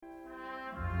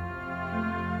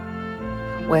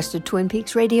West of Twin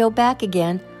Peaks Radio back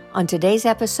again. On today's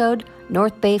episode,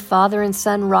 North Bay Father and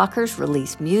Son Rockers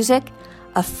release music,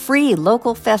 a free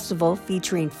local festival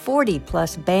featuring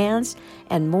 40-plus bands,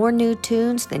 and more new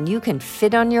tunes than you can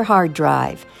fit on your hard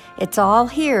drive. It's all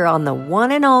here on the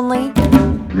one and only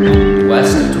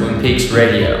West of Twin Peaks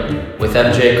Radio with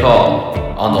MJ Call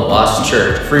on the Lost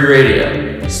Church Free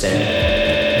Radio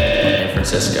San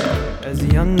Francisco. As a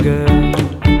young girl,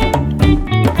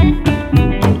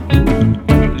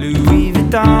 Louis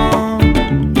Vuitton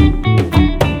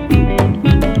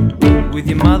with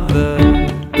your mother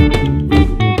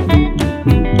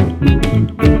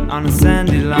on a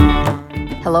sandy lawn.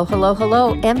 Hello, hello,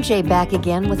 hello. MJ back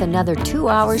again with another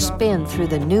 2-hour spin through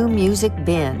the new music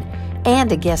bin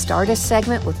and a guest artist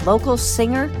segment with local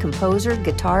singer, composer,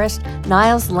 guitarist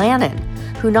Nyles Lannon,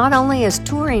 who not only is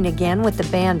touring again with the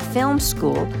band Film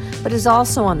School, but is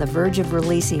also on the verge of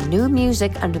releasing new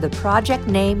music under the project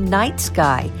name Nyte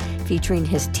Skye, featuring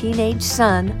his teenage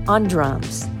son on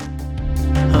drums.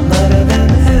 I'm lighter than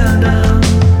hell now.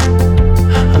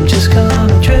 I'm just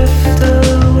gonna drift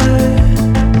away.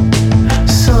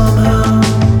 Somehow,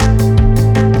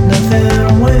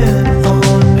 nothing went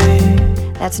on me.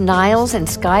 That's Nyles and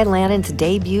Skye Lannon's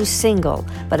debut single,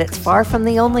 but it's far from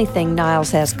the only thing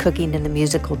Nyles has cooking in the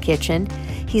musical kitchen.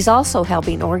 He's also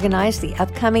helping organize the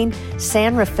upcoming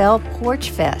San Rafael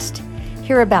Porchfest.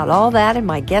 Hear about all that in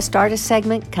my guest artist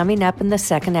segment coming up in the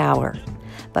second hour.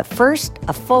 But first,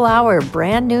 a full hour of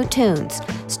brand new tunes,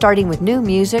 starting with new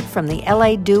music from the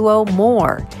LA duo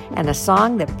More, and a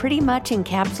song that pretty much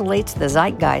encapsulates the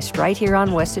zeitgeist right here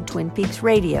on West of Twin Peaks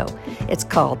Radio. It's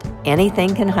called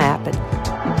Anything Can Happen.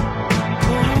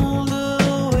 Pulled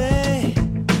away,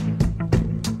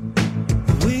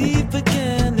 we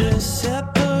began to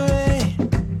separate,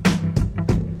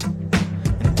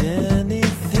 and anything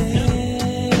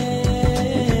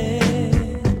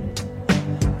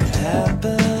could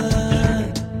happen.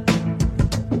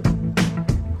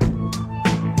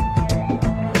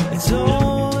 It's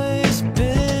always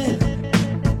been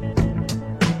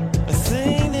a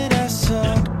thing that I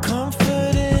sought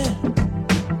comfort in.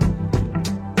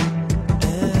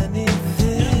 Anything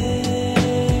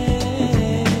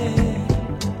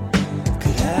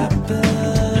could happen.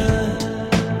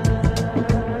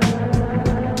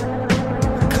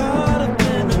 Caught up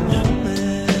in a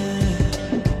moment,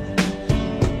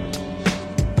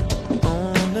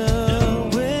 on a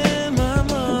whim, I'm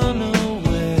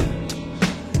unaware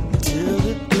till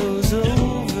it goes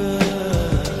over,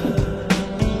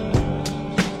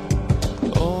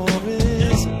 or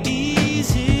is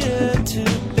easier to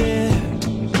bear.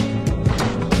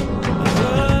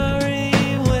 Worry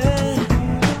when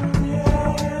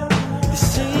it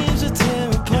seems to tear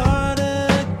apart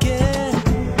again.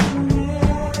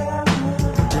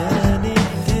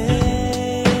 Anything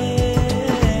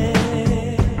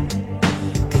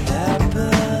could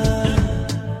happen.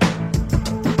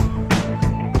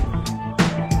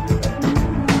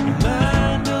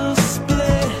 Mind will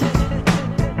split,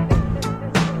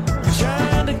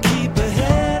 trying to keep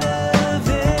ahead of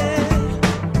it.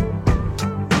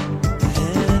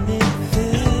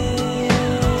 Anything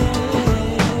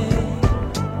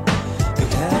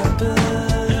could happen.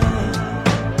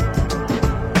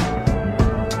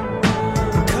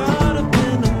 Caught up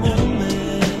in a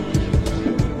moment,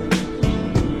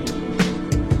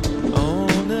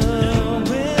 on a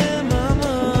whim, I'm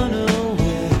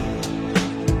unaware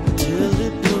till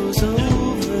it blows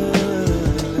over,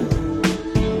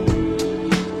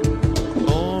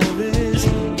 or is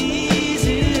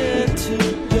easier to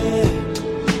bear.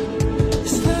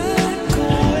 It's like a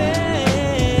weight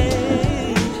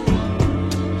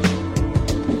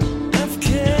I've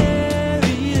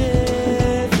carried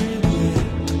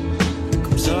everywhere,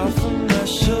 comes off of my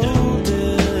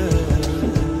shoulders,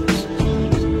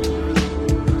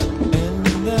 and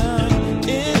now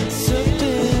it's up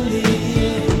in the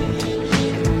air.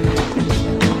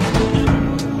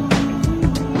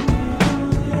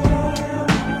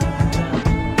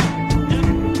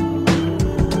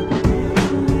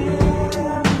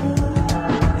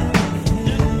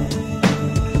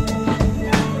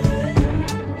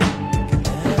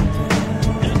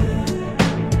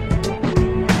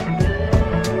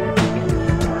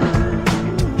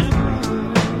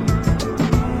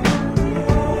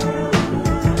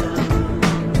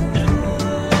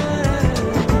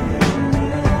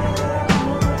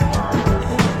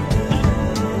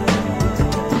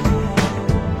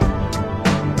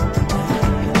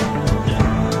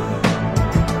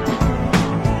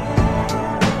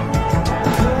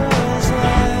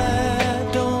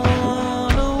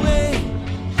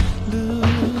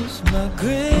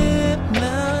 grip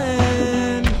now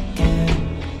and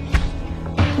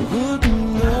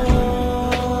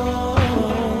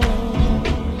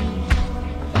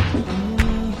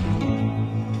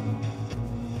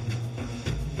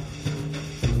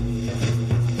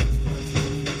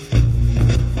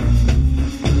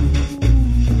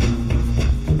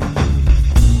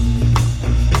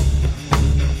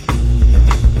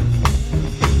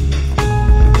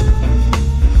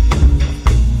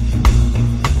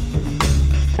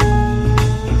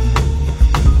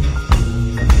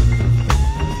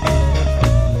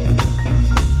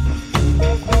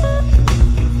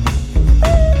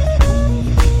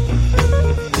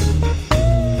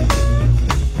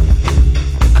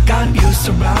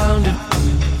surrounded.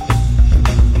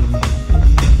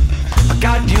 I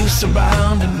got you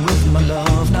surrounded with my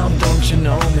love. Now don't you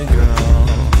know me, girl?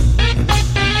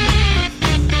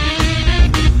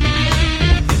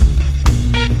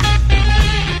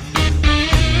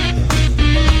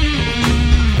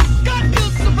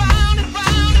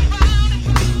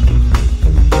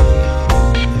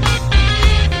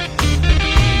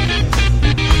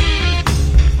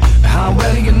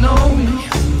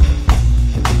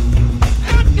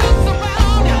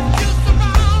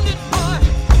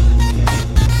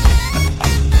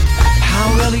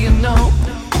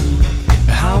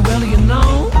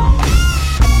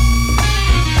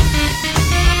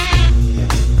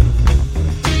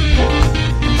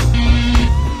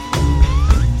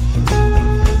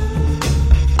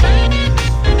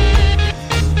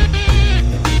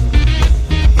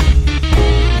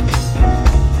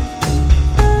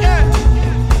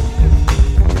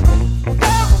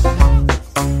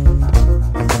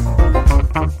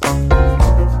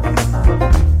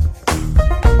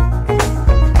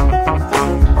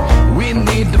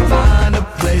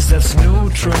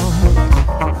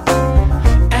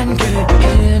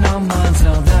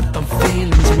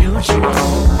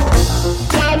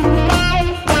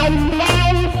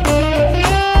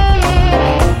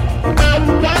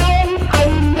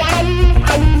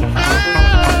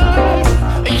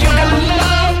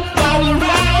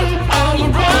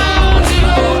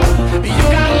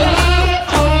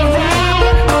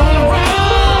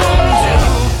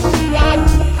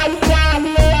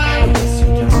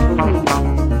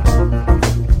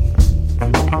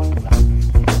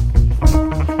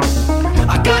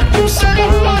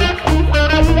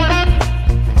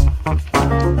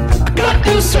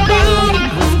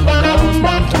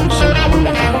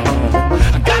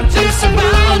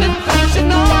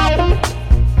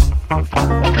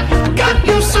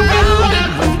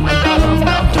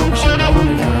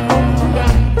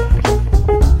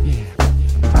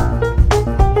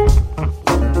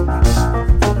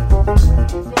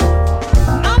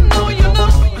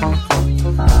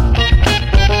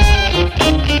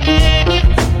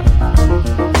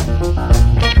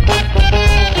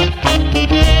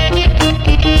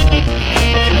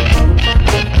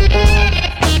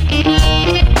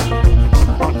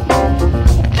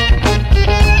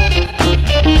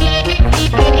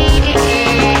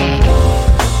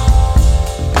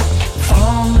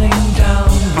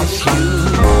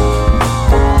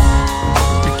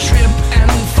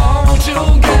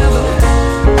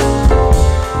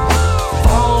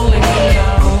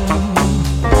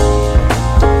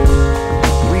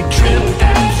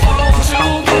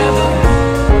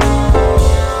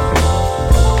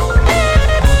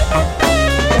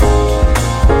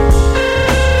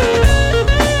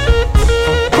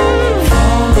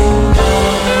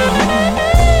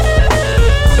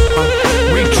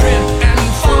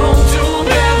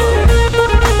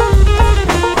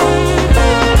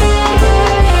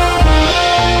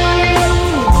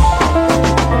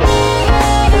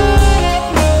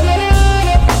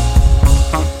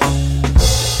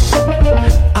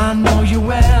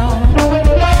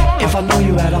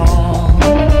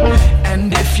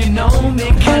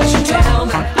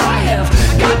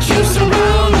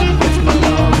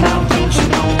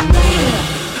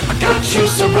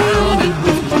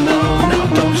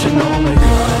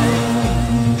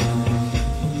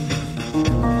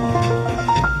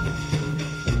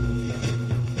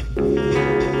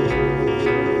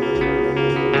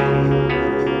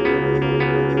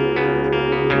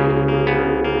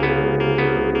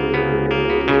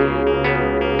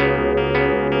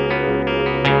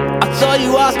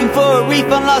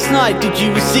 Last night, did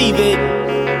you receive it?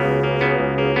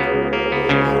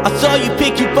 I saw you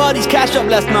pick your buddy's cash up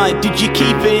last night, did you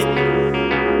keep it?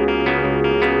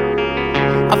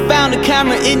 I found a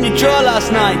camera in your drawer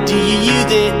last night, do you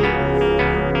use it?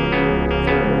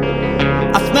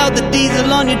 I smelled the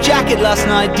diesel on your jacket last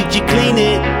night, did you clean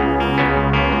it?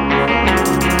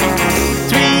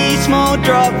 3 small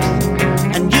drops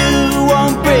and you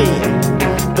won't breathe,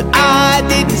 but I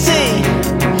didn't see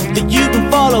that you've been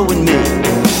following me.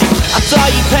 I saw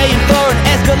you paying for an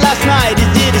escort last night,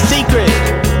 is it a secret?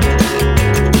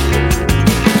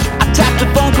 I tapped a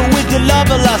phone call with your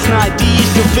lover last night, do you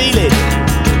still feel it?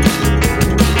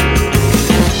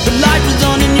 The light was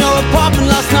on in your apartment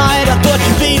last night, I thought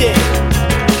you beat it.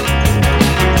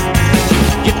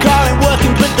 Your car ain't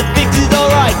working but the fix is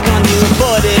alright, can't you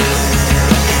afford it?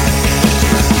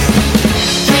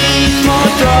 3 small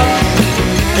drops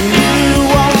and you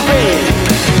won't breathe,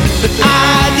 but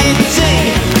I didn't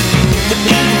see that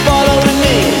you were following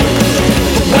me.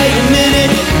 But wait a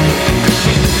minute,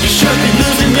 you should be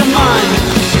losing your mind.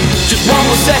 Just one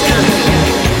second.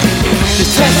 The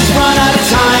test has run out of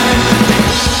time.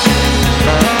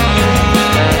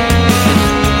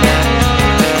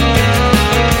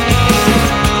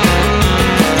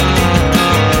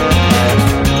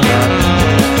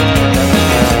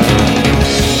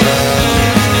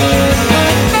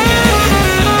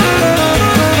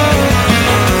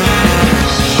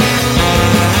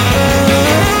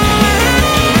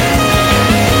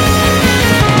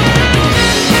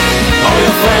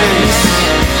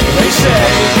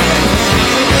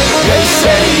 They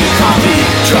say you can't be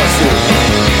trusted.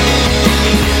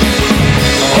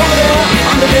 Over there,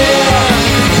 under there,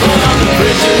 but on the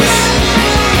bridges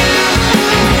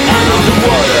and on the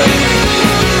water,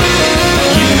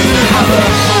 you have a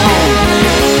home.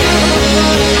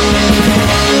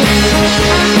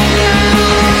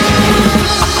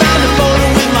 I found a photo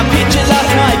with my picture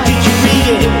last night. Did you read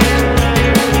it?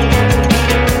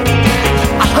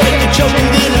 I heard the joke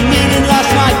within a meeting last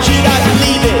night. Should I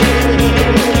believe it?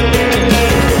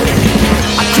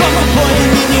 I dropped my point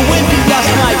in your window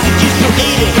last night. Did you still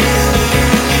eat it?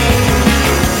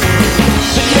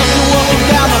 But you're still walking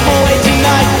down the hallway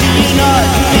tonight. Do you not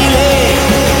feel it?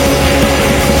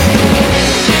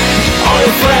 All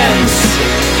your friends,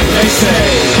 they say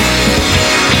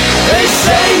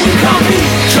you can't be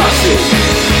trusted.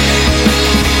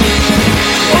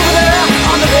 Over there,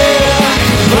 under there,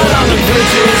 but on the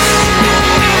bridges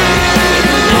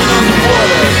and on the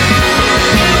water,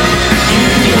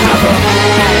 you have a home.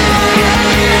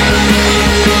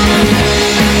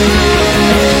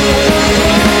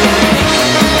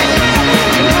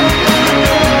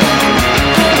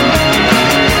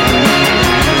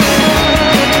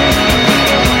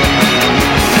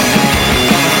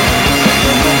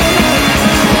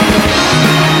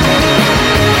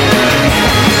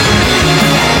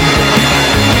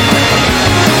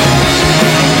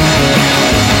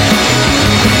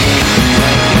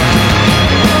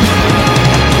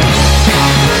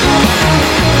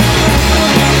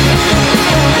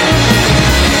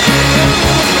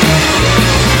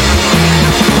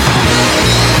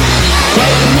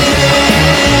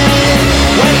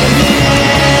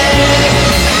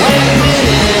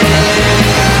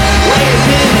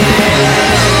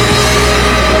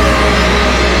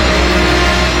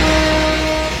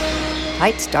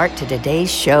 Right start to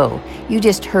today's show. You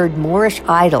just heard Moorish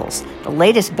Idols, the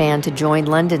latest band to join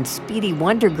London's Speedy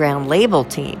Wonderground label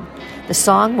team. The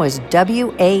song was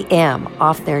WAM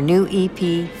off their new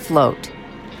EP, Float.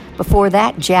 Before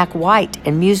that, Jack White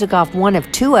and music off one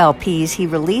of 2 LPs he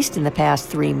released in the past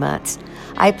 3 months.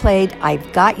 I played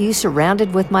I've Got You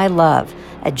Surrounded With My Love,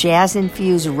 a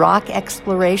jazz-infused rock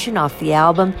exploration off the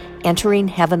album Entering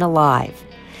Heaven Alive.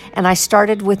 And I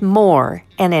started with More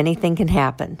and Anything Can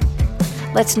Happen.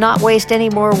 Let's not waste any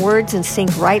more words and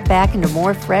sink right back into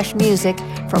more fresh music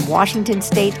from Washington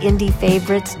State indie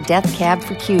favorites Death Cab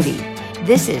for Cutie.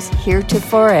 This is Here to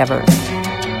Forever.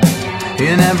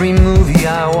 In every movie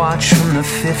I watch from the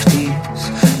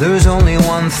 50s, there's only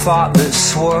one thought that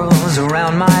swirls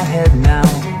around my head now.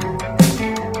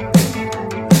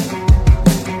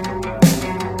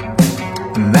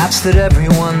 And that's that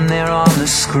everyone there on the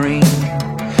screen,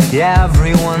 yeah,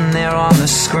 everyone there on the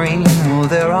screen, well,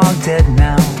 they're all dead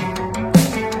now.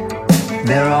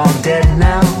 They're all dead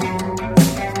now.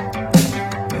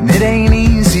 And it ain't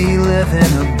easy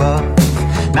living above,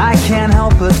 and I can't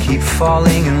help but keep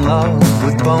falling in love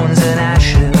with bones and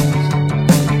ashes.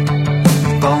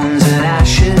 Bones and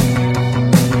ashes.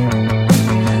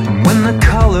 And when the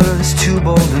color is too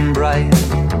bold and bright,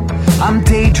 I'm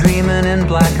daydreaming in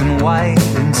black and white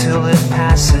until it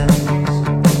passes.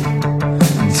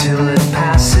 Until it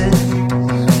passes.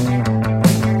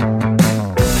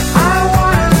 I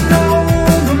wanna know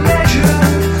the measure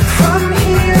from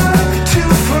here to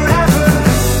forever.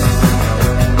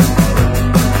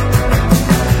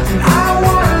 And I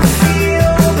wanna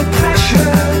feel the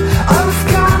pressure of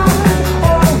God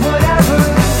or whatever.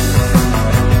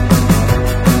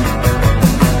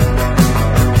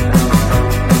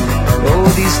 Oh,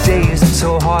 these days it's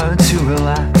so hard to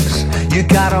relax. You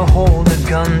gotta hold a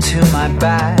gun to my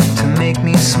back to make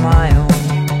me smile.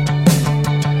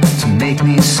 To make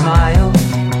me smile.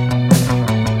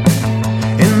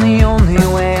 And the only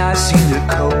way I seem to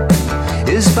cope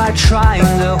is by trying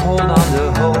to hold on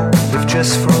to hope, if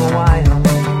just for a while.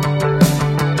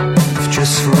 If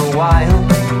just for a while.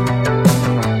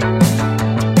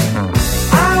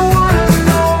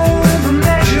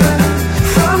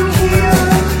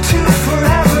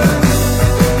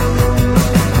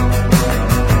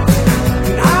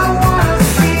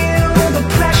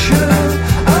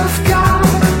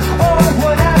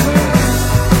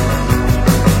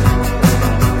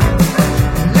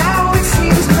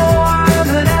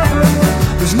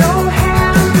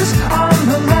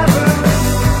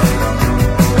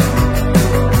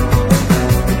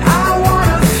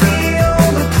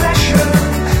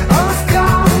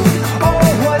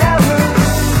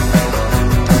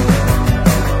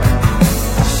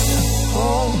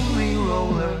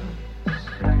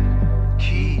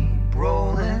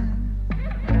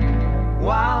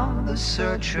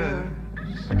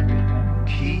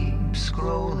 keep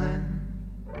scrolling.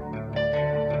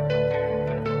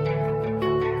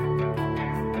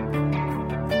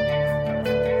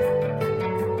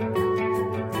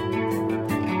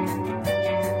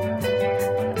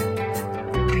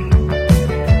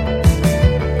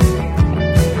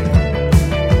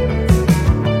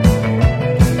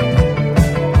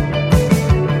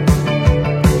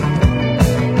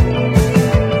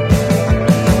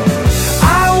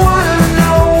 I wanna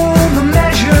know the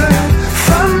measure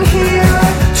from here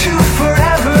to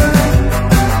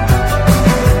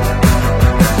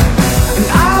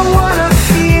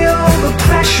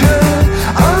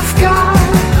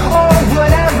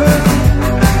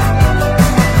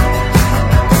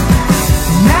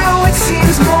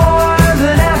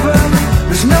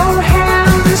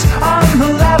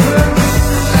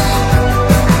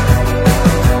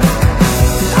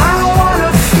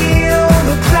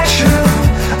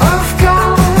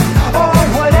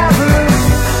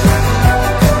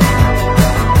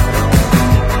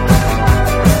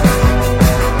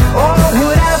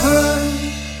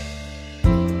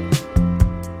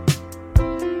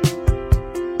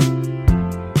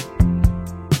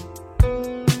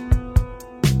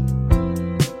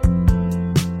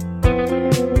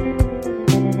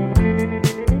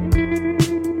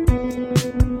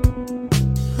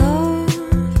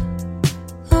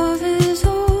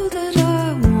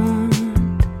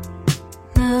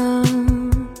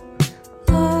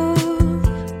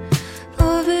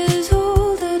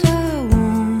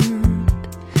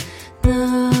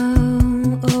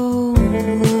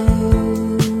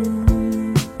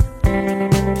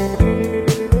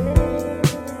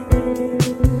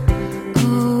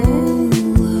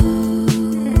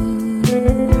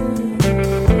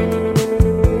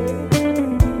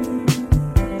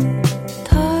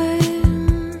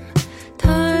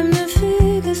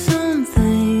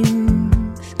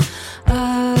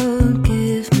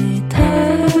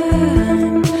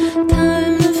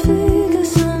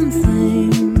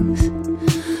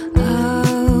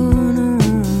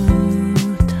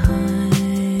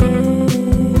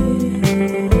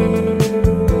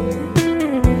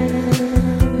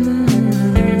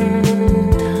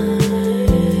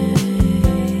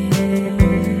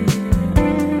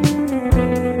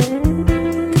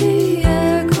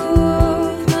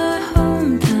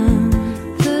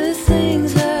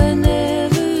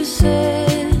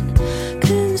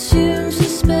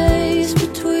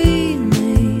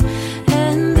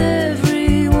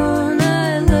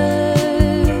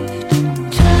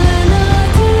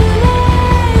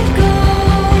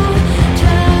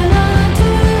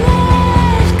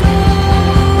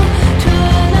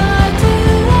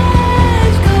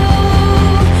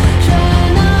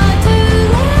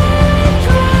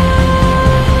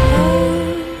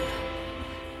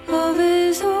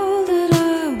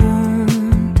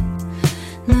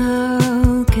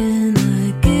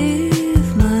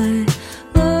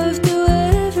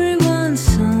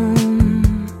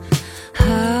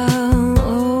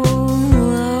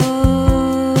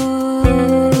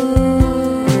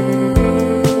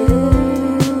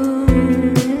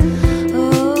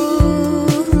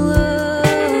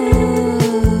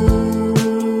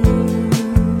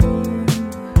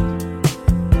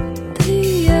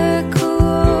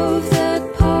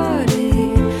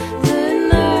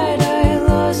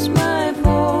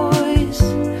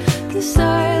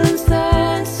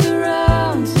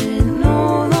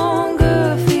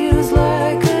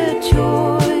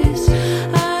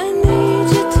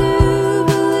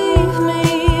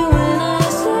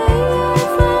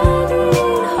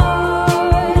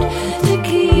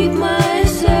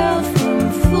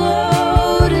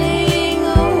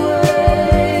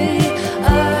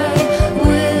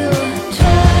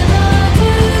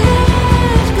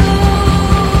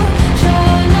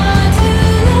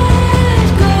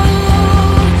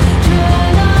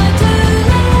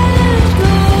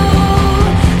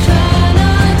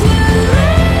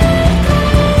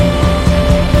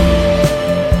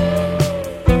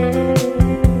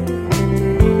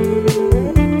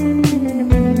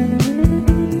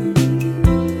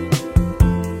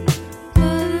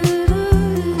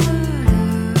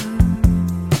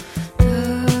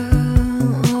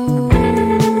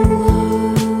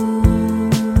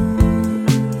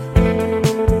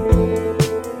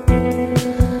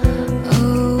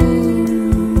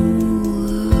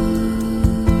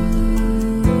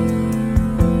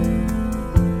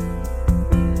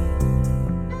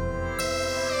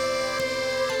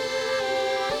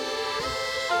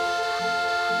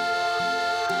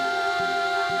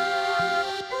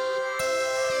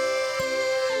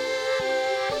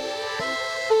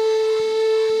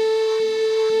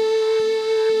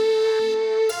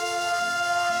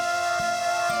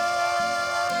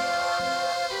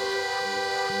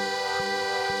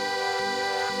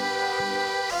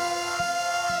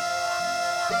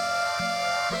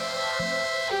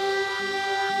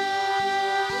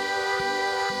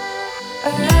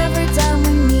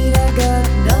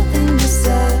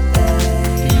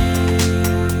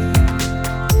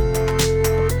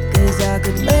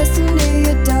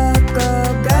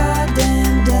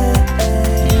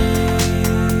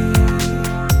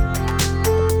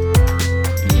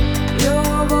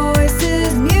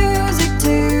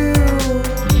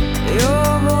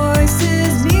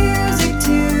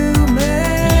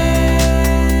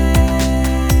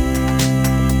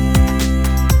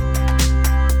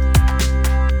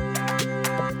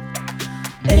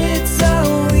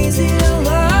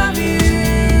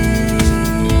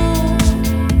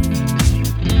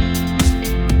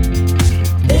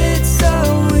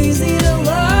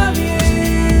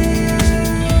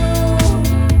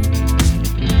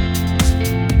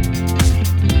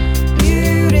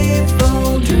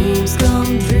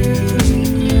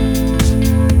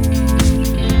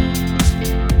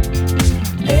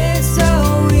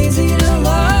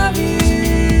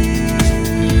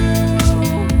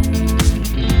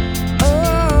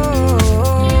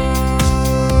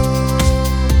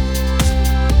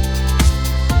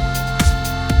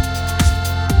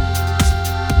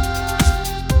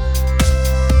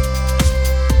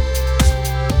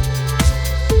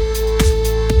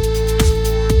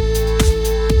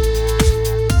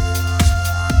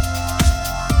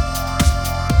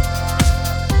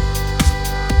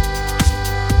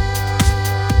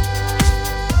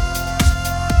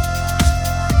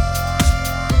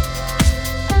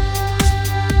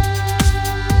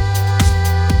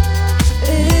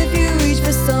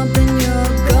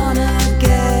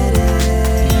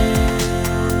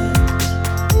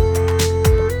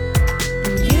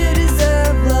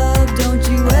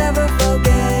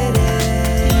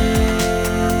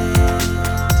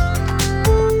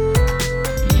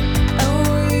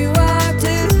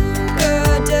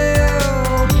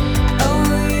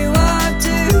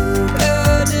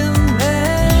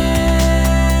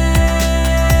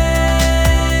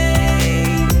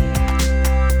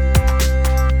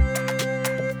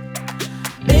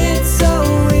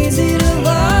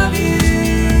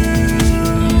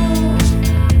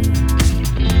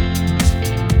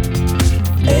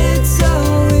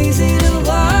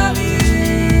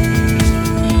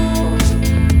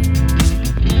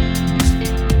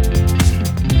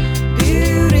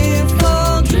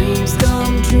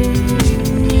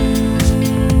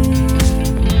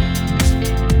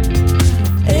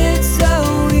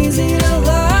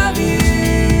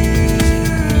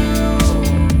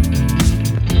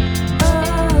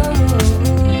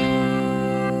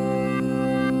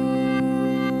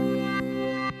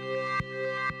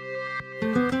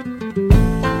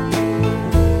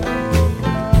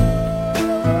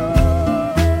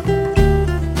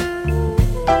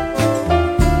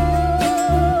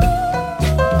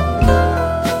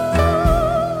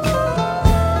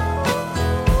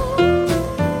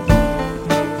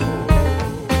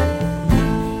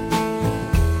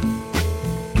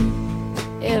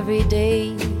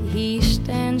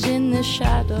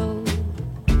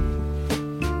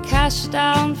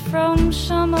down from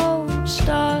some old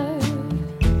star,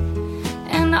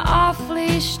 an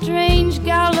awfully strange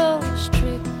gallows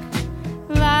trick,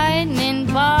 lightning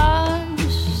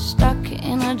bugs stuck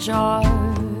in a jar.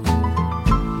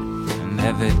 And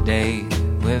every day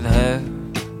with her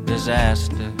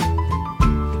disaster,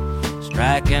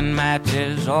 striking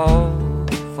matches all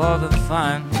for the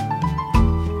fun.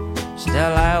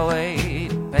 Still I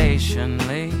wait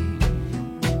patiently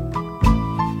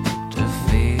to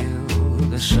feel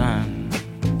the sun.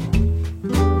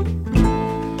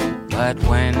 But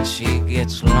when she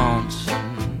gets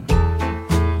lonesome,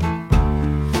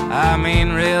 I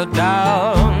mean real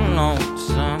down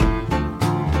lonesome,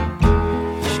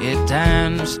 she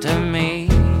turns to me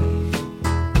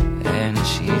and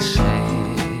she says,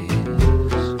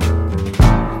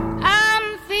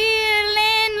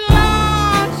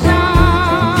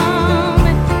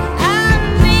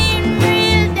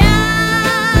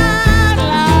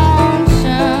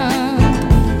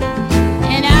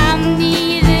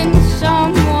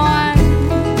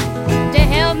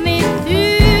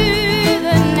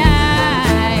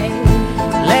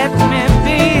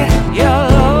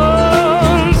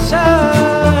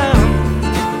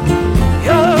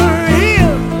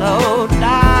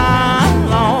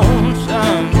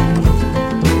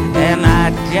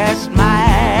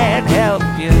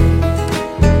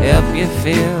 you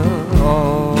feel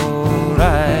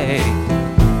alright.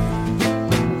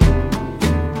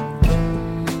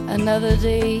 Another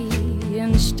day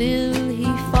and still he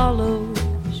follows,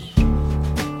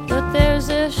 but there's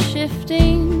a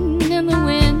shifting in the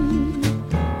wind,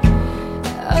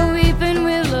 a weeping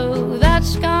willow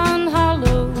that's gone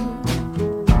hollow,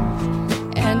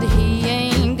 and he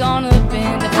ain't gonna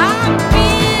bend. I'm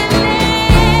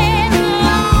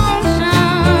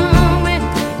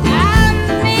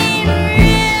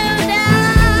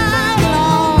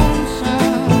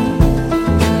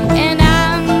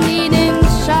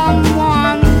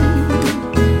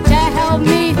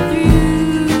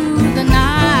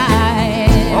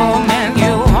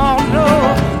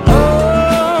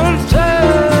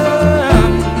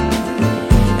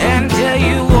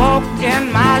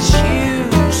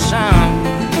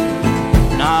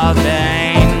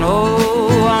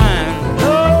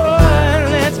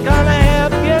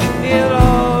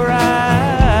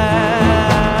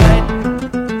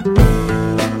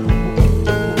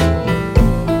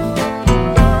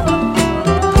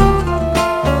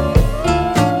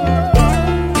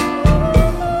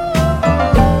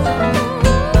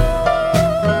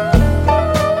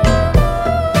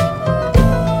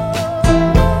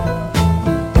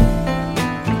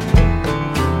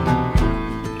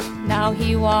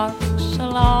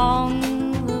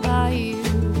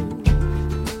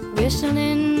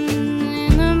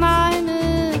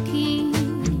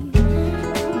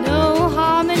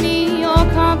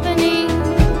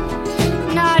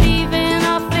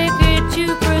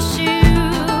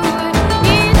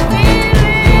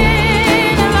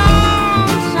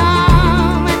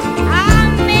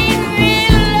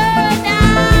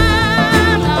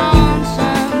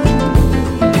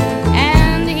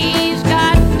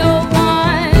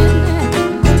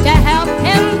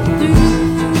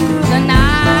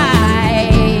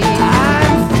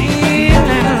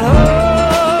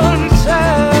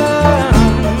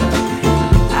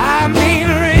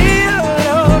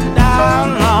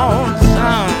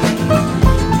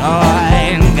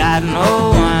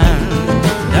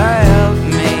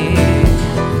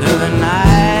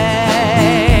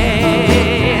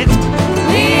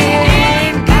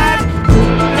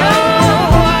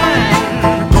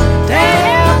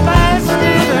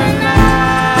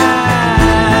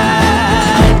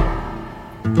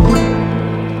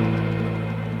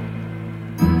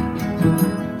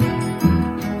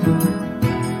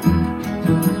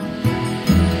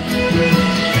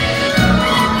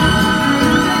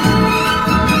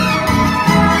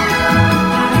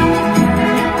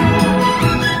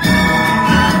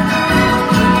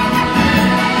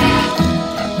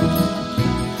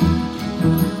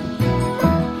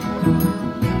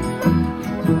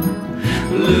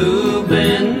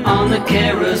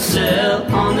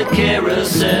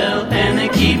carousel, and they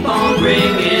keep on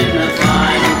ringing the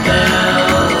final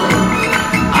bell.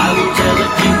 I will tell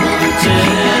if you won't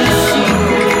tell.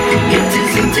 It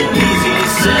isn't an easy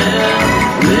sell,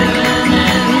 living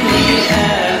in the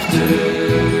after.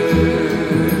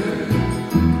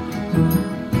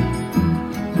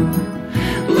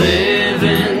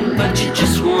 Living, but you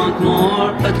just want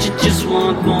more, but you just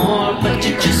want more, but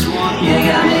you just want more. You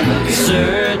got me looking.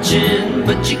 Searching,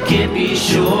 but you can't be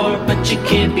sure, but you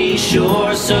can't be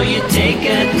sure. So you take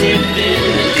a dip in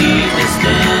the deepest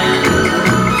end,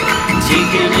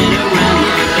 taking it around.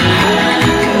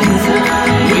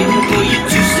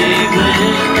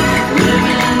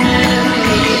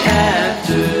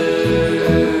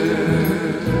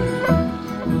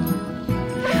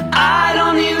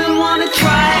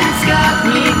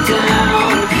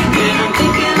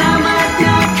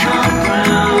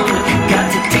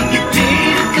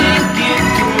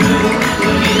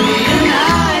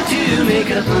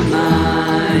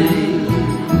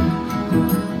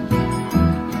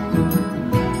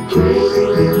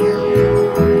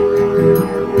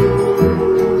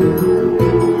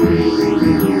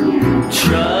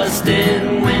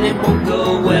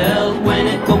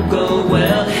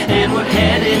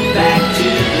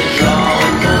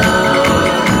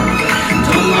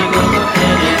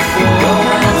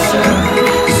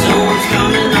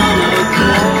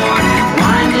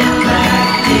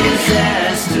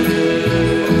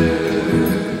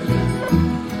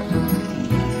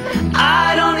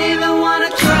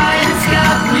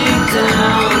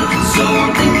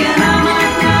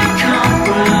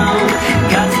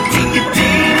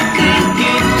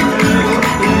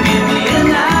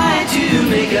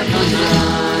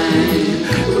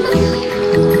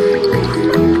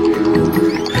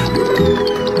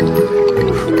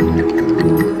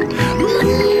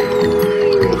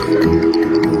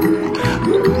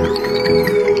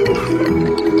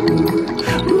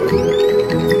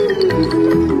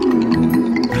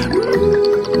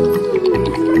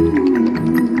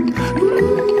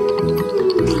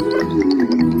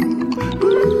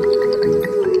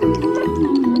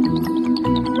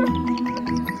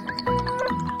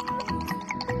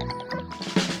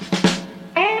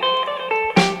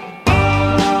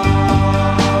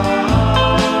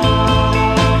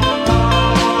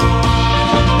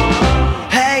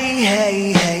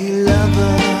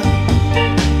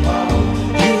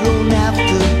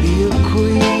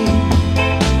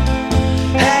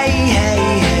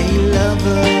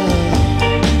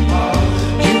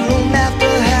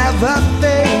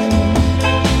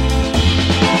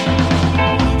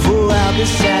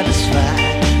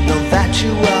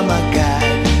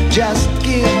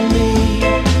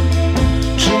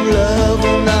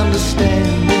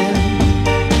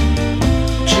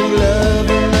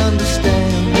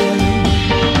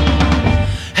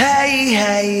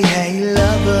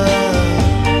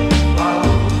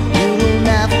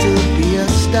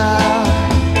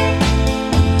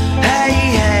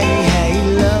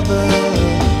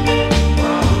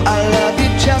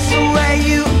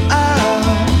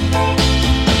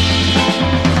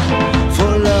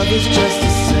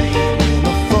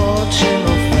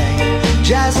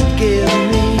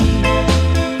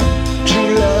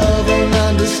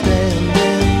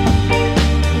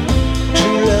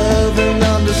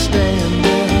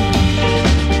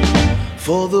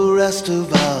 rest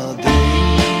of our days.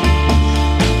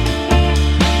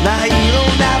 Now you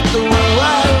don't have to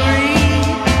worry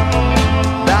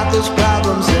about those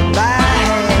problems in my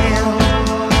hand.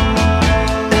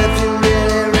 If you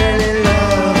really, really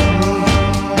love me,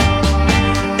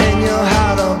 in your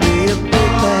heart I'll be a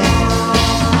big man.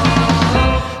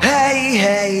 Hey,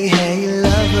 hey, hey,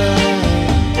 lover,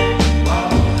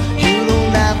 you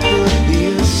don't have to be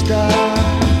a star.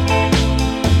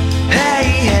 Hey,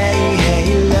 hey, hey,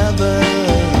 lover,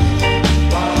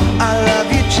 I love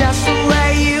you just the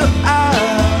way you are.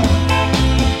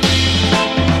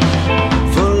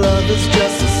 For love is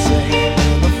just the same,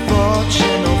 and the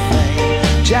fortune or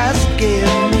fame. Just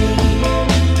give me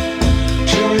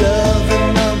true love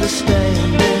and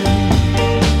understanding.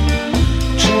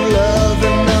 True love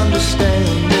and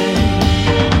understanding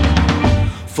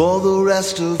for the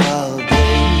rest of our days.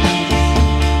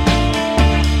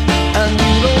 And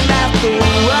you don't have to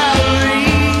worry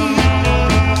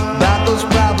about those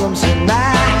problems in my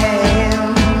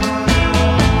hand.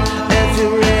 If you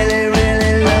really,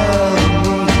 really love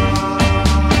me,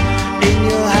 in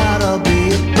your heart I'll be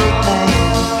a good man.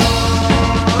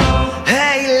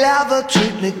 Hey lover,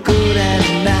 treat me good and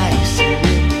nice, and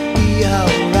it'll be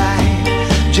alright.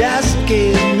 Just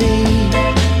give me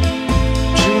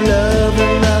true love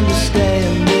and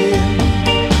understanding.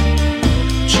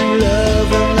 True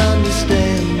love and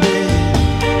understanding.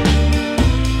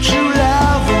 True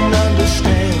love and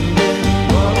understanding.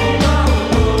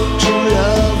 True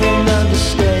love and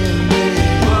understanding.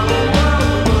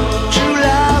 True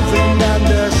love and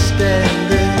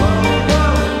understanding.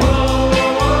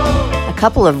 A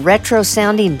couple of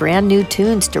retro-sounding brand new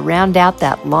tunes to round out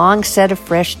that long set of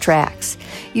fresh tracks.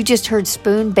 You just heard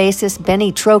Spoon bassist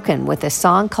Benny Troken with a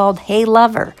song called Hey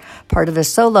Lover, part of a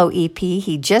solo EP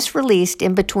he just released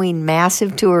in between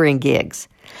massive touring gigs.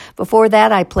 Before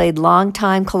that, I played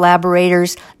longtime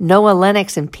collaborators Noah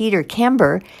Lennox and Peter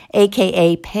Kember,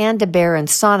 a.k.a. Panda Bear and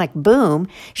Sonic Boom,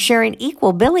 sharing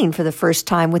equal billing for the first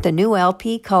time with a new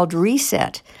LP called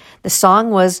Reset. The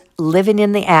song was Living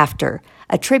in the After,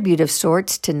 a tribute of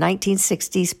sorts to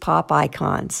 1960s pop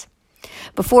icons.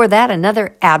 Before that,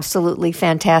 another absolutely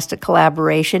fantastic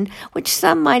collaboration, which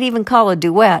some might even call a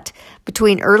duet,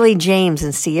 between Early James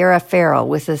and Sierra Farrell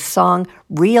with the song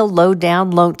Real Low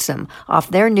Down Lonesome off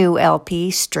their new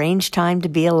LP, Strange Time to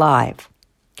Be Alive.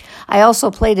 I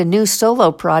also played a new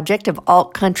solo project of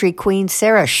alt-country queen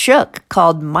Sarah Shook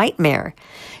called Mightmare.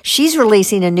 She's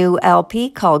releasing a new LP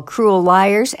called Cruel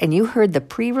Liars, and you heard the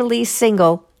pre-release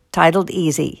single titled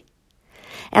Easy.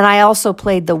 And I also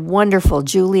played the wonderful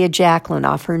Julia Jacklin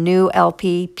off her new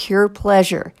LP, Pure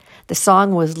Pleasure. The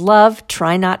song was Love,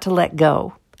 Try Not to Let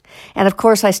Go. And of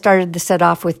course, I started the set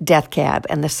off with Death Cab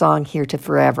and the song Here to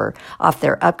Forever off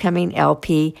their upcoming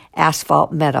LP,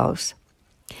 Asphalt Meadows.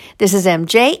 This is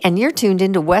MJ, and you're tuned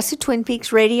into West of Twin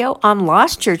Peaks Radio on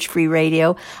Lost Church Free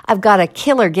Radio. I've got a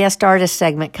killer guest artist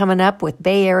segment coming up with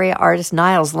Bay Area artist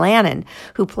Nyles Lannon,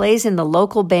 who plays in the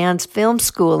local band's film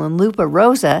school in Lupa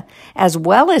Rosa, as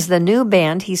well as the new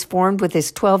band he's formed with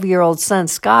his 12-year-old son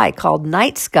Skye called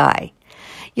Nyte Skye.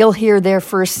 You'll hear their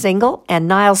first single, and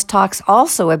Nyles talks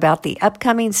also about the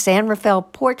upcoming San Rafael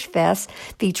Porchfest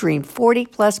featuring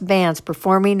 40-plus bands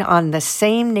performing on the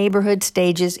same neighborhood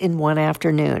stages in one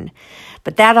afternoon.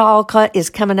 But that all is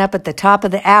coming up at the top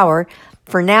of the hour.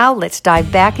 For now, let's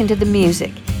dive back into the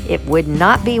music. It would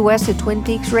not be West of Twin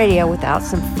Peaks Radio without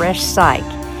some fresh psych.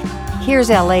 Here's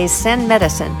LA's Send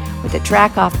Medicine with a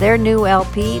track off their new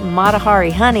LP,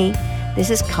 Matahari Honey. This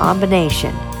is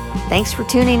Combination. Thanks for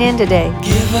tuning in today.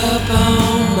 Give up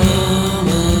on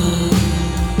mama.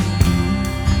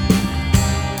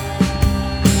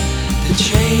 The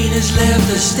train has left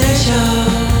the station.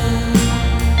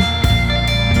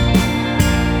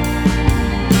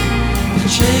 The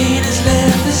train has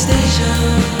left the station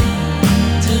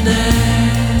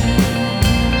tonight.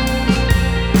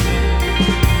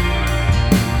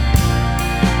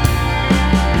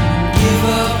 Give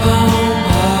up on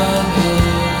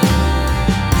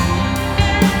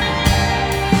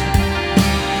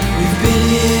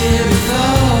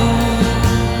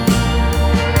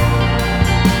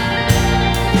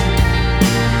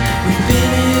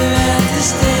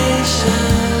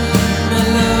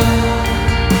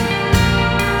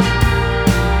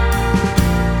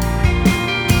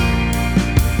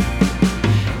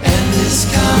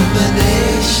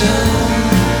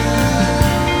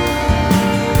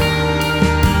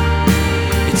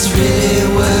it's really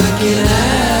working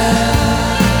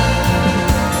out,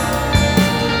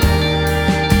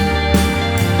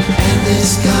 and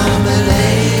this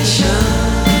combination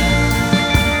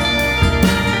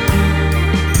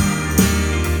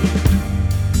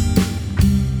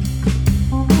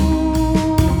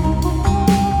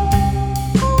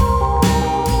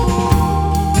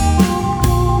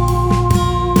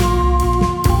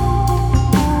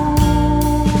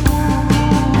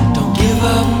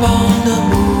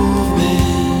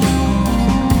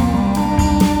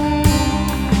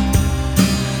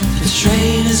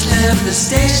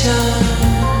station.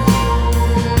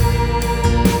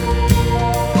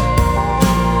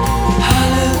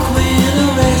 Harlequin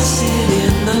arrested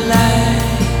in the light.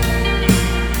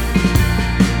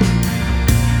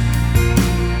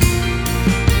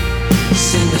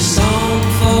 Sing a song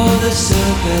for the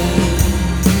serpent.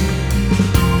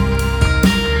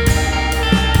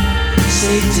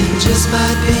 Satan just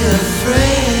might be a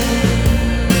friend.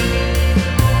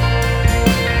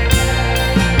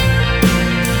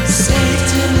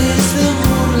 Satan is the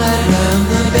moonlight round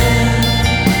the bend.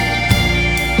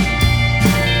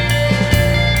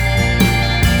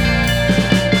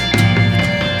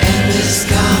 And this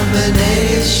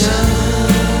combination,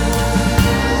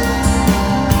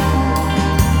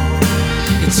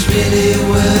 it's really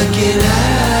working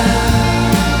out.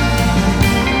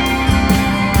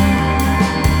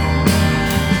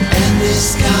 And this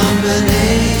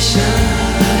combination,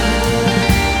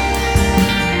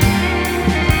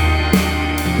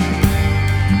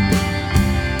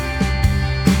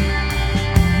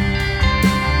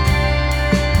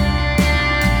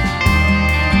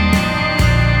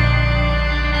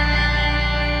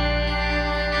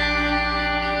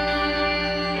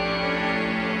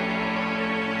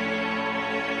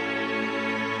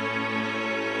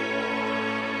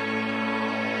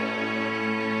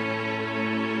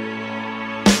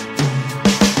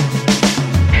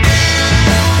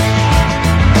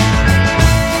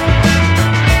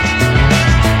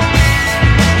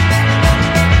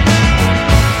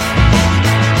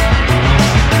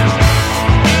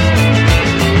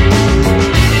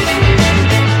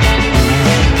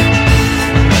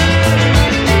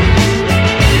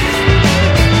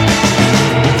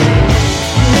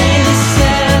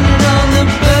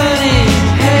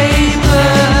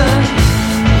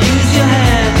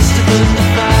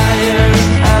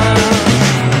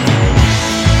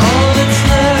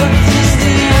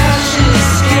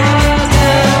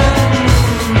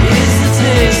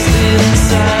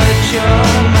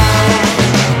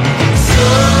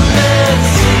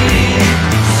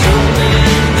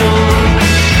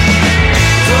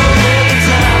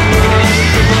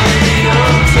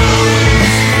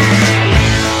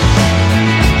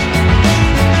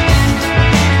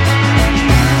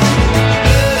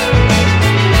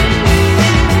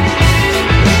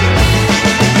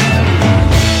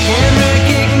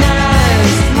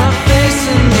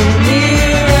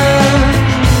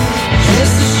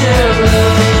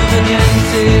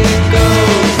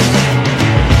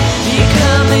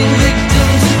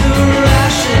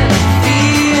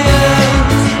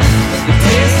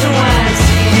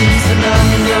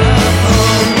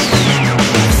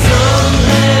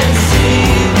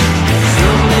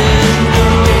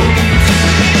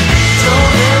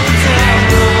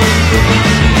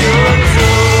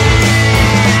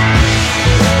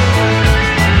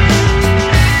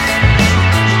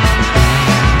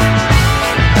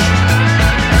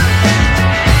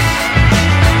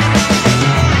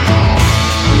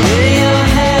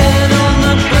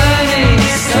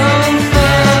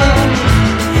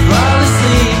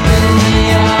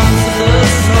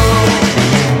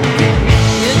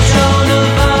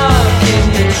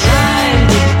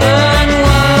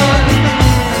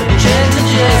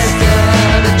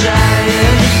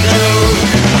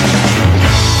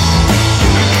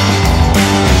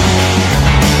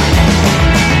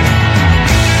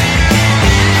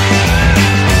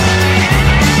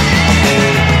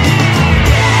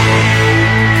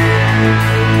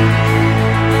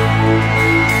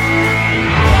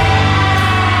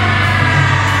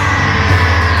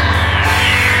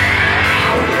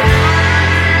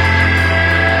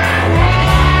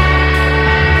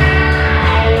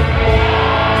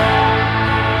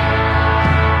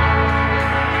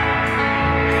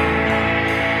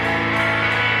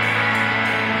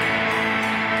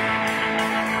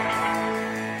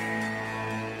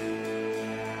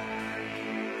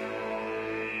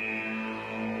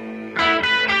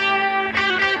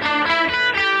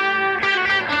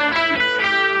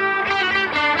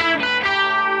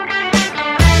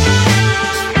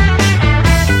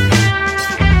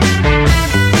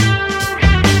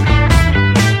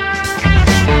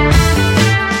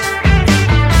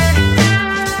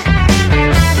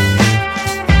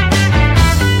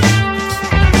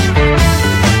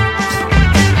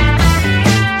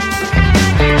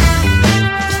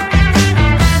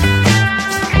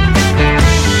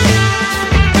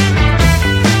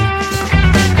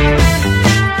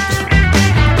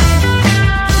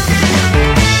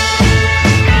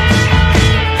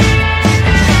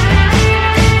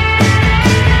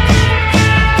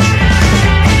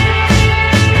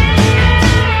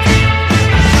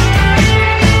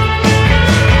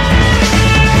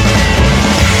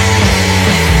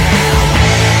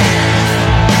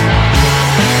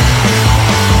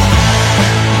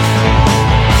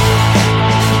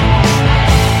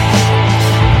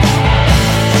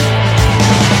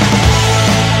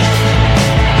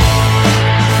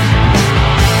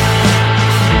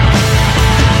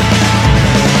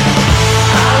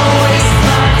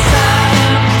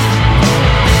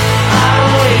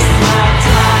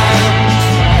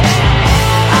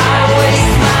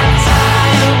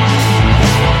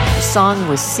 song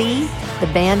was C. The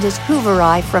band is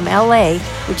Hoovereye from LA,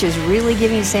 which is really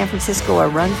giving San Francisco a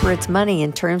run for its money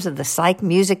in terms of the psych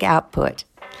music output.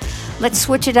 Let's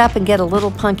switch it up and get a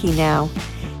little punky now.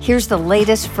 Here's the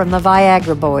latest from the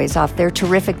Viagra Boys off their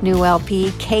terrific new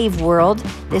LP, Cave World.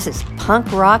 This is Punk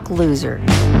Rock Loser.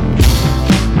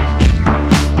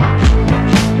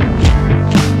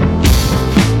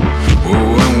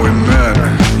 Well, when we met,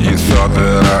 you thought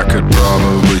that I could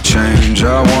probably change.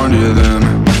 I warned you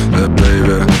then that,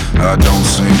 baby, I don't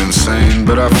seem insane,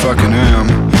 but I fucking am.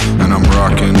 And I'm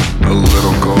rocking a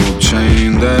little gold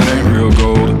chain that ain't real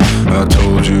gold. I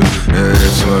told you that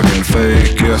it's fucking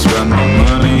fake. I spend my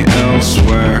money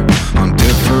elsewhere on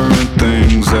different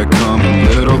things that come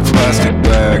in little plastic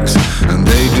bags, and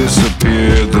they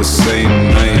disappear the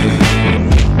same night.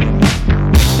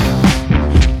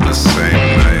 The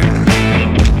same night.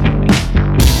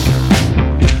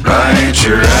 I ain't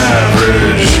your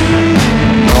average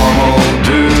normal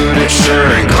dude, it sure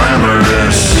ain't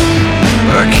glamorous.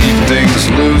 I keep things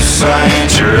loose, I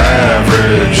ain't your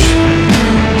average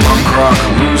punk rock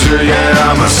loser, yeah,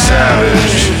 I'm a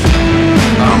savage.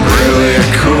 I'm really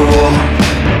cool.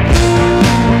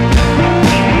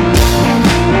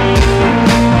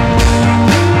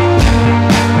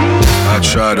 I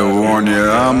try to warn you,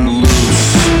 I'm loose.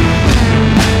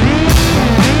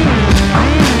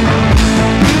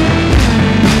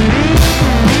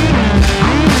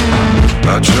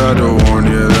 I try to warn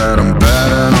you that I'm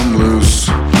bad and I'm loose.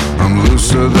 I'm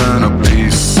looser than a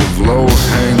piece of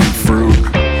low-hanging fruit.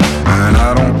 And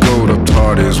I don't go to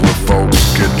parties where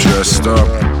folks get dressed up.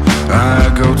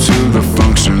 I go to the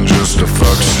function just to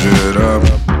fuck shit up.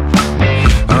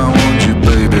 I warned you,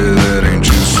 baby, that ain't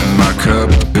juice in my cup.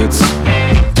 It's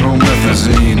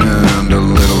promethazine and a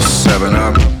little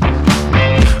 7-Up.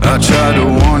 I tried to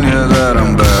warn you that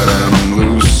I'm bad and I'm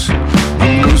loose.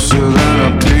 I'm looser than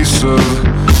a piece of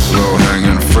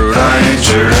low-hanging fruit. I ain't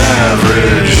your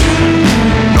average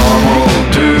normal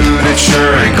dude, it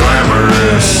sure ain't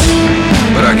glamorous.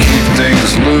 But I keep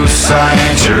things loose, I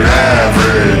ain't your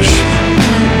average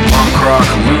punk rock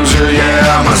loser,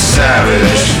 yeah, I'm a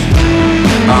savage.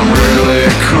 I'm really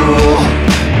cool.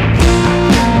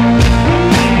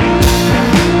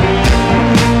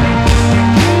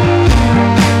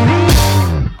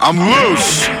 I'm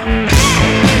loose.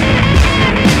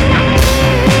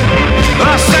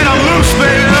 I said I'm loose,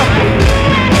 baby.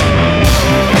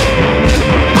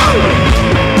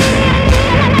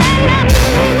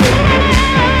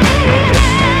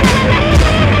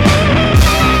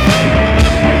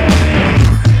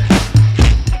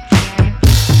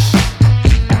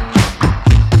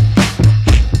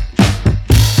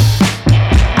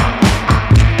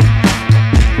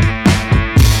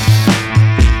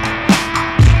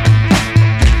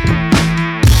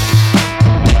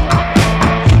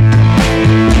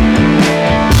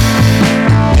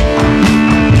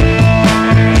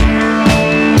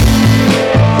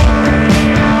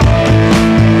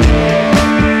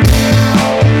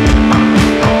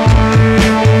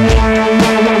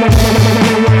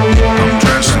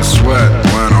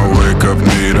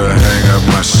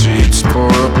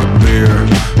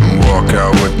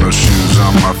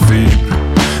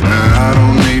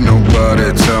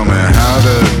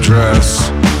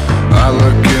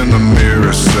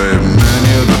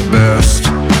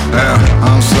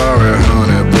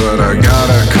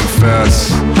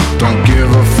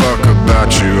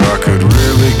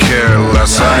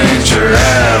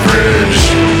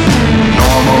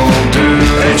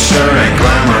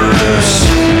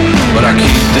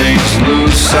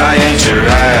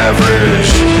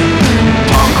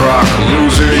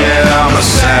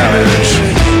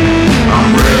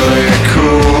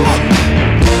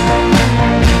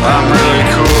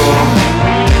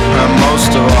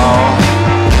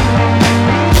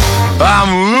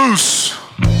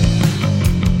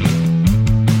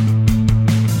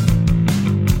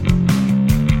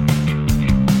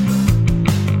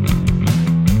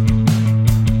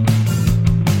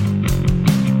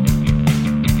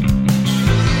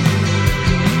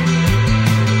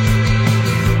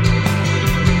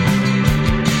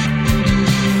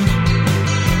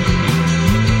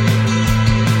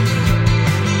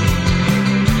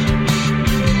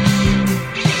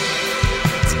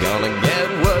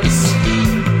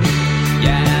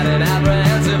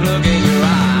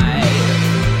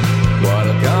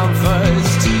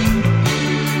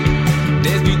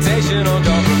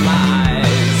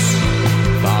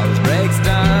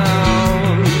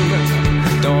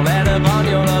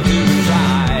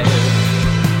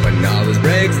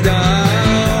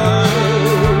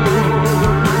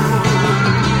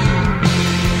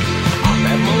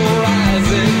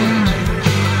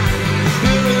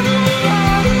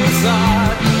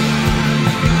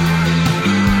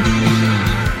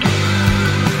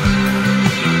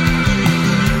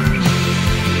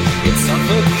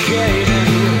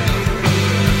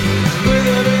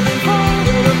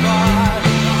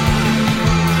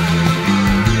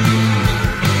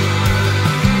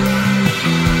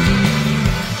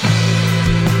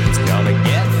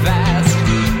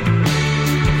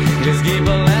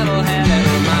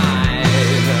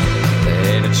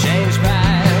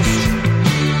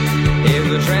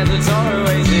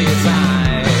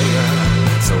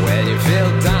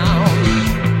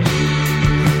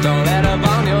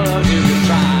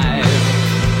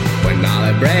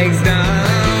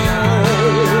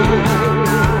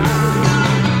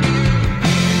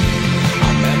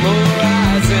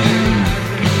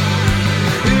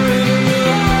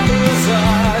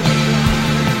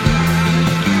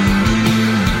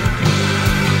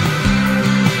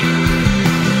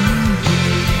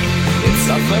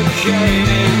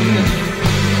 suffocating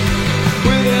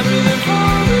with everything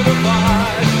falling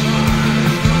apart.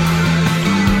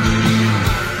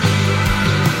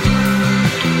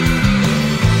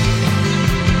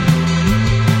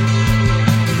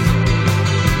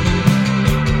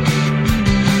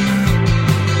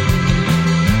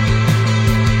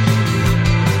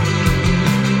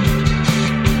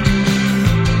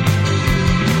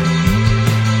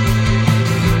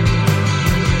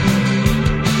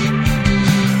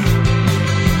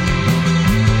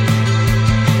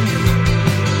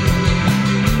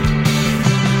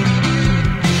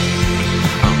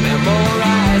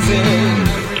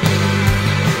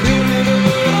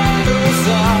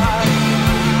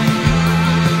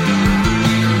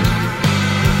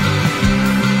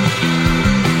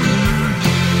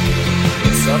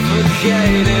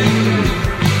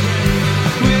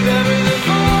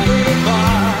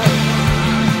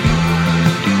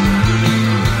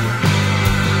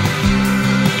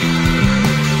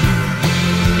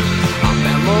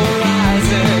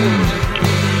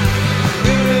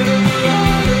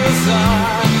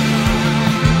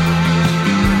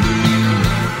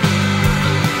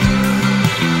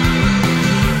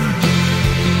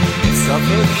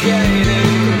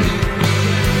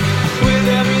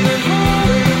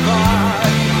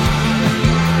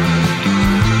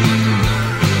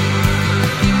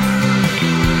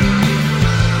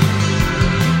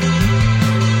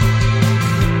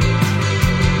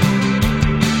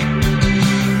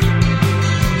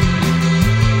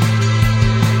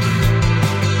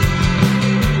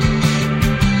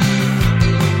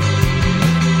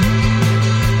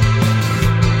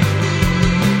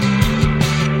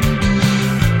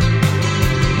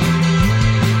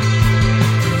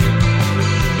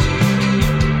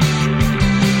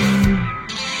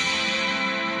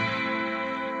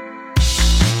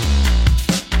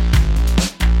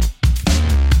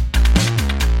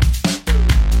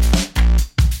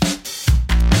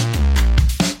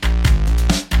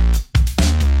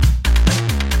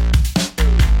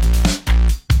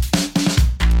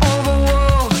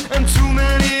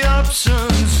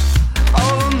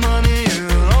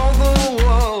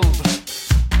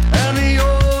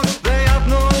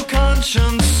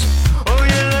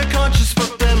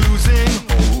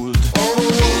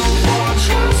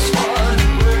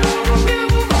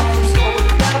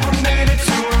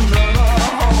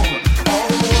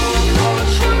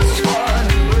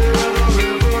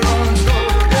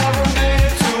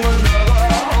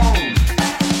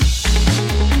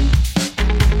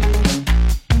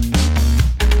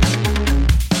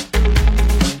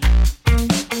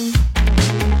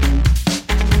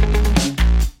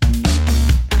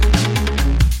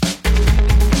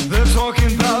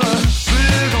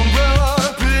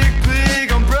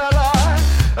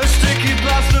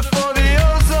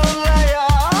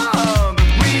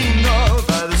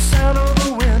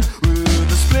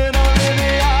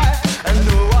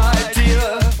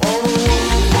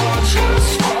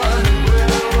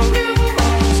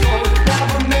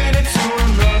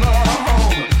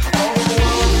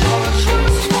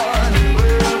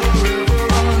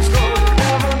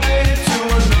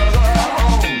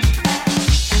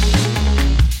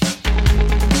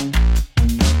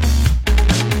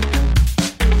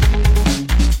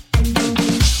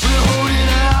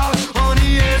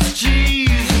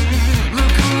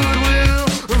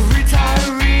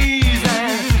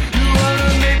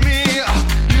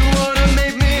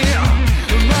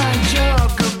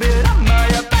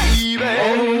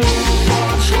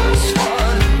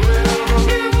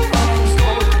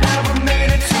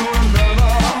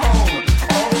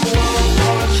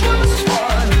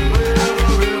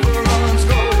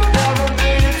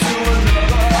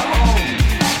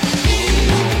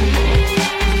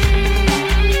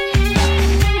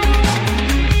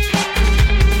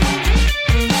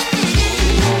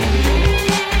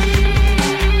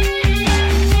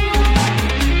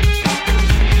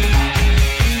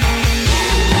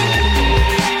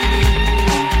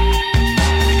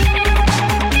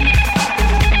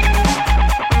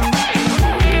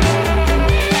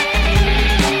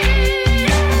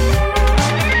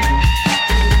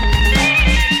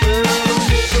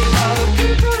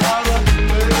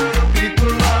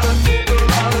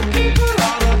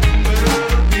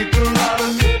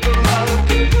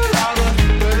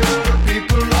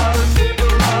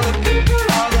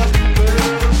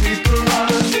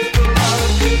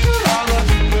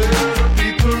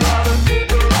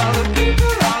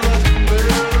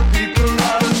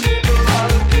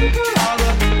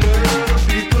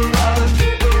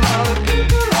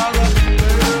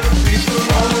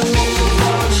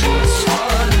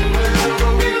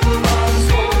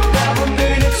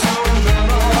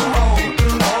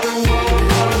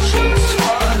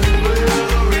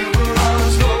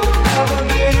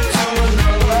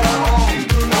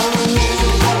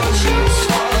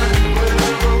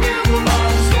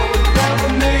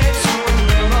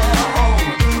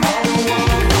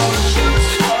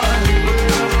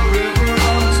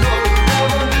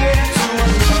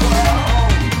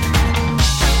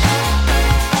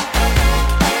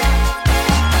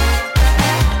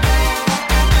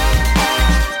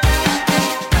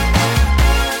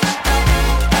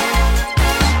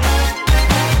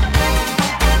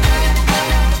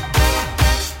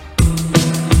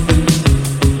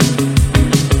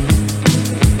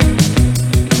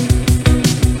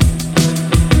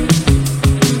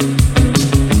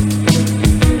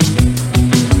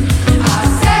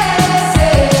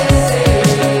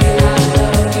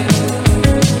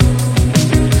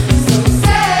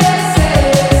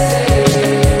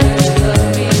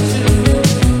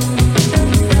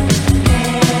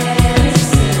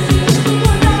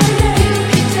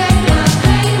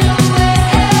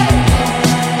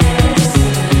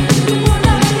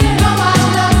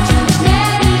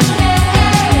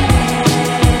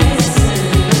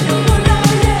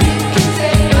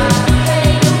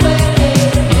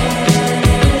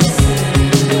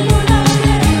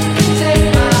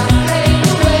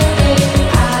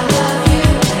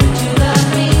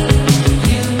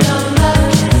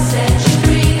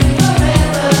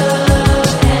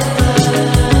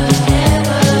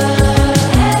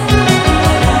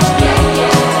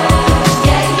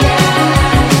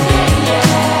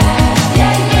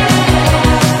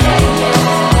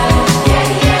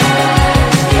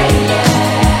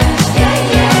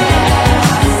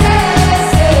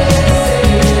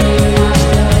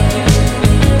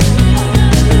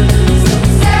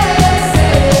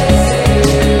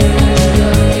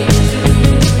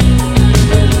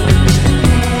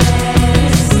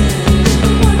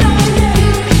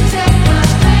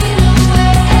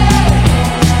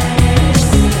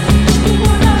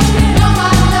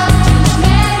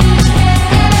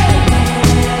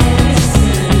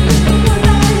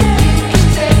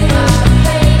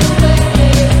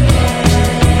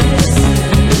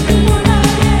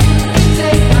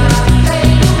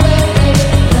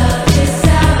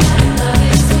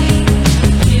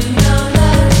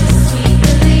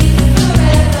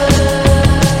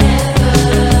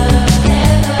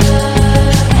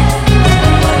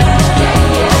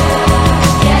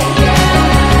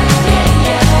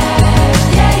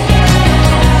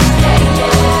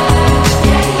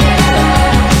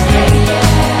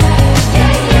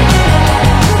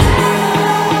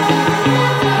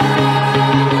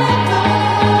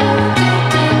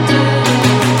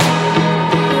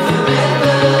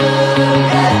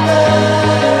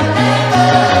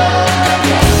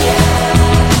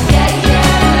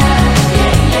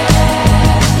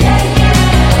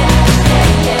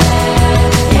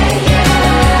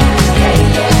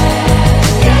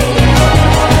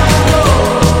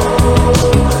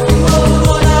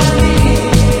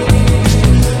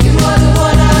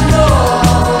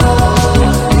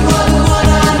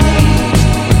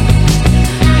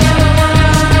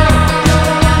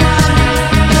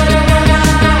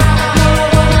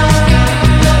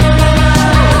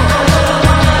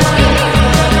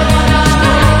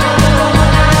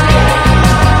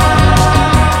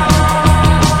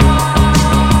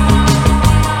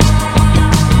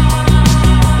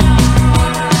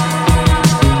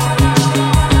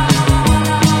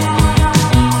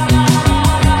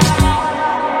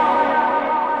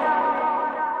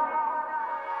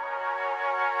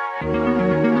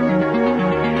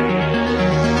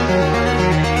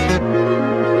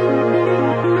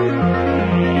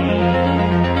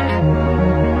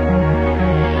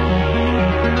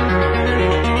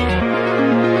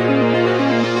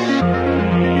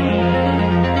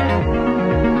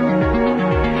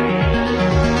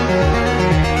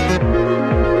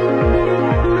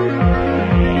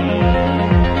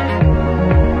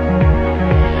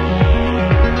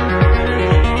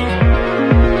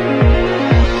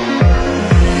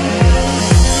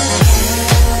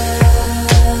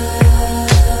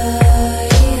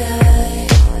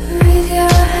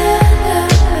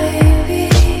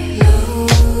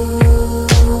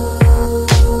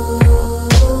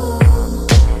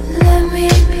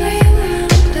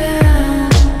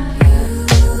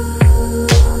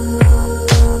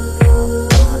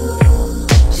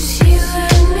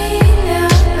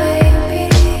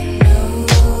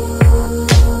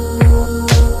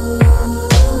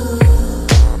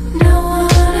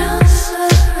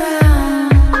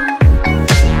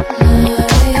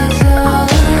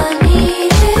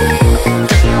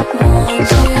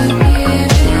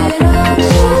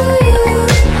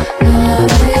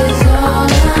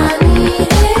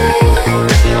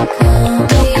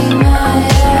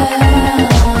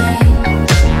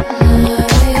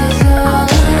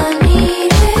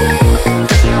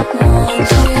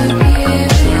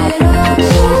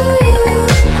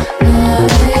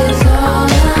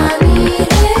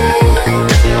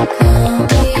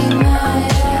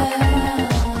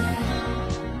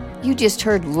 just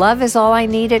heard Love Is All I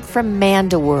Needed from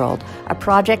Mandaworld, a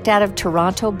project out of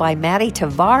Toronto by Matty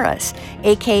Tavares,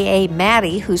 a.k.a.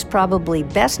 Matty, who's probably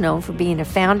best known for being a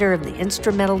founder of the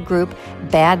instrumental group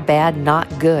Bad Bad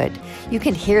Not Good. You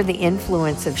can hear the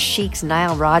influence of Chic's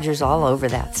Nile Rodgers all over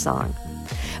that song.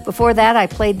 Before that, I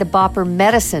played the bopper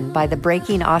Medicine by the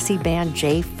breaking Aussie band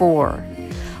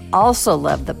J4. Also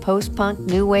love the post-punk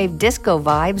new wave disco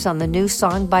vibes on the new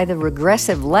song by the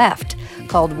Regressive Left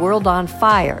called World on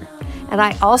Fire. And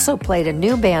I also played a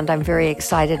new band I'm very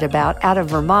excited about out of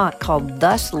Vermont called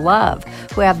Thus Love,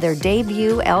 who have their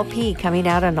debut LP coming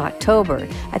out in October.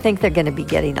 I think they're going to be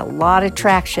getting a lot of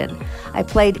traction. I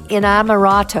played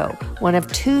Inamorato, one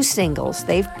of 2 singles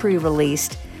they've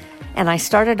pre-released, and I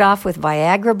started off with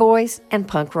Viagra Boys and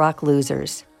Punk Rock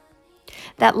Losers.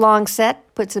 That long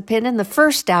set puts a pin in the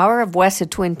first hour of West of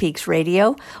Twin Peaks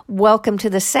Radio. Welcome to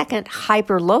the second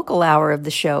hyper-local hour of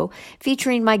the show,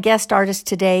 featuring my guest artist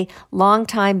today,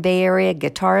 longtime Bay Area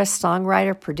guitarist,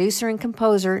 songwriter, producer, and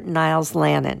composer Nyles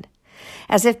Lannon.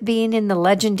 As if being in the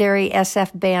legendary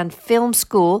SF band Film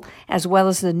School, as well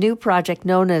as the new project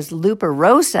known as Lupa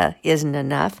Rosa, isn't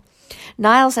enough,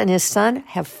 Nyles and his son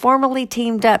have formally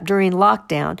teamed up during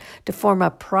lockdown to form a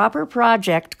proper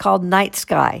project called Nyte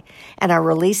Skye and are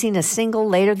releasing a single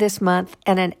later this month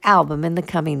and an album in the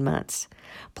coming months.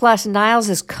 Plus, Nyles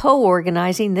is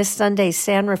co-organizing this Sunday's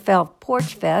San Rafael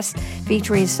Porchfest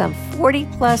featuring some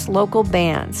 40-plus local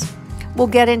bands. We'll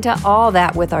get into all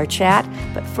that with our chat,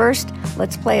 but first,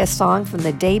 let's play a song from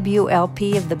the debut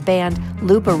LP of the band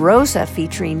Lupa Rosa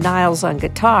featuring Nyles on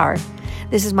guitar.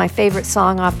 This is my favorite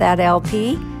song off that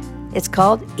LP. It's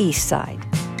called East Side.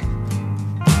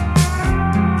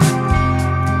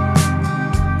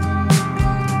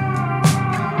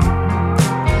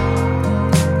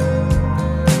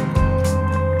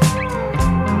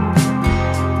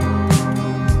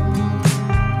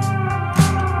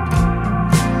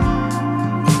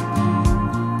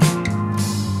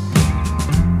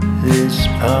 This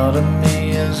part of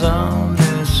me is on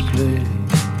display,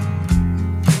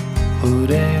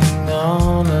 putting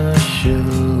on a show.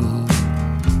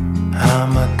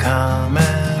 I'm a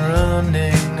comet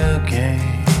running a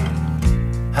game.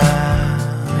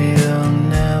 You'll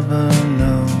never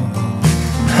know.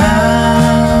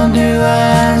 How do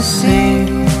I see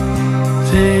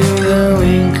through the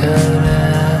wink of an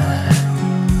eye?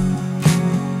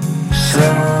 So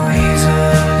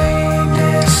easily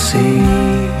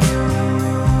deceived.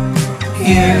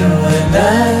 You and I.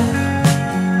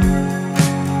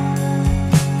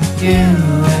 You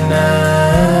and I.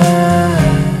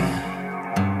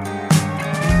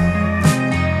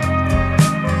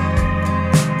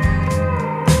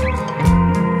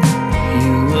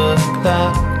 You were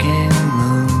clocking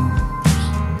moves,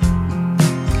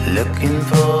 looking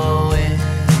for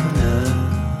windows.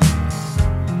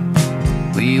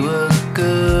 We were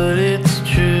good, it's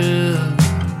true.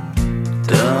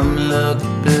 Dumb luck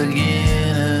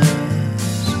beginners.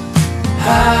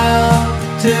 How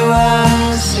do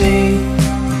I see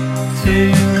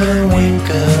through the wink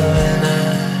of an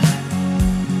eye?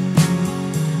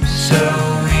 So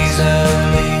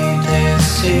easily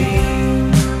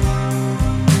deceived.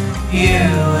 You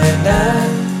and I.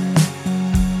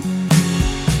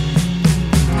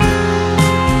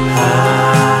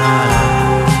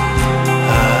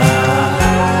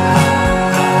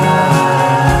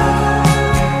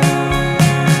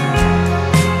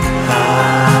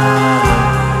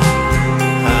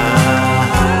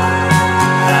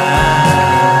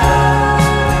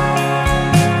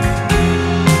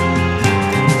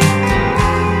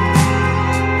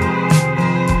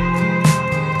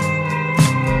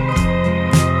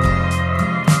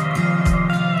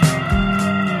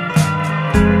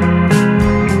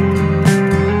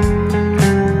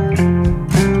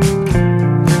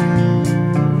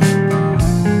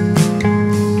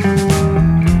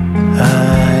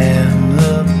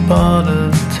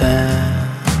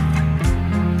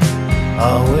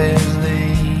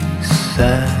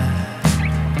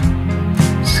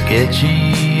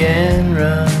 Sketchy and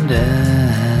run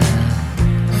down,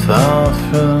 far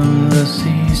from the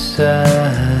seaside.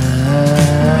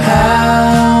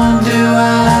 How do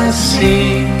I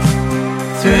see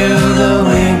through the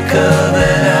wink of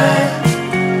an eye?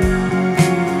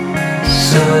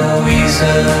 So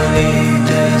easily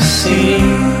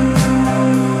deceived.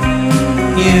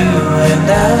 You and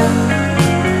I.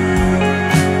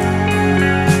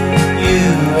 You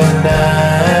and I.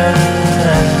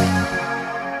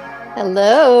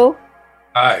 Hello.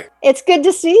 Hi. It's good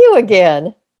to see you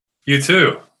again. You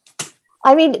too.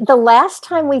 I mean, the last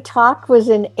time we talked was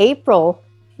in April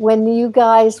when you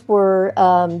guys were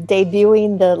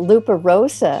debuting the Lupa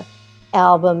Rosa.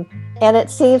 album. And it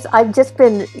seems I've just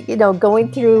been,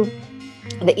 going through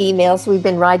the emails we've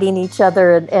been writing each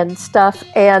other and stuff.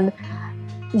 And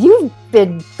you've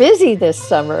been busy this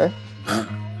summer.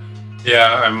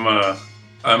 Yeah,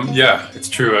 yeah, it's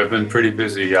true. I've been pretty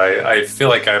busy. I feel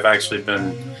like I've actually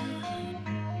been,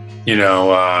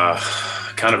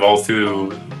 kind of all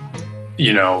through,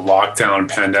 lockdown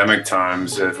pandemic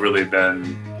times have really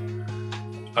been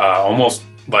almost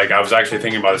like, I was actually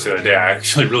thinking about this the other day. I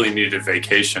actually really needed a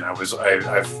vacation. I've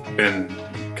been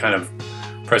kind of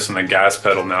pressing the gas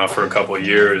pedal now for a couple of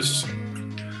years,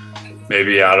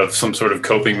 maybe out of some sort of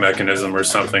coping mechanism or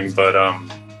something. But,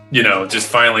 just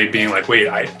finally being like, wait,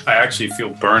 I actually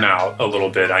feel burnout a little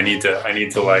bit. I need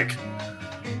to like,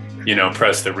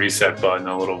 press the reset button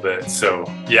a little bit. So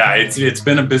yeah, it's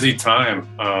been a busy time.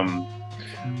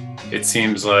 It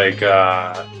seems like,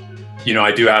 I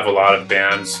do have a lot of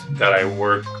bands that I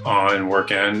work on and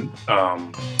work in.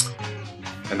 And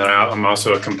then I'm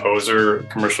also a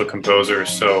commercial composer.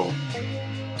 So,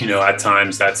 at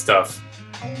times that stuff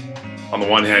on the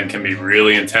one hand can be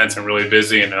really intense and really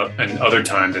busy. And other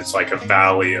times it's like a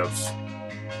valley of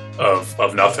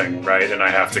nothing. Right. And I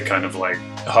have to kind of like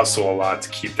hustle a lot to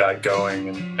keep that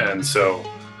going. And so,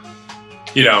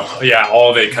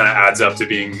 all of it kind of adds up to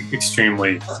being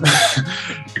extremely,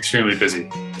 extremely busy.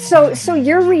 So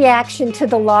your reaction to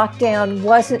the lockdown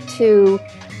wasn't to,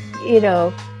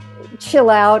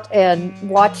 chill out and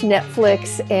watch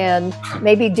Netflix and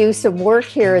maybe do some work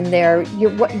here and there.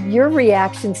 Your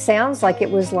reaction sounds like it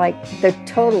was like the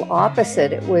total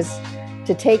opposite. It was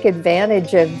to take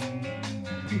advantage of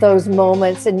those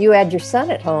moments, and you had your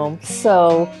son at home.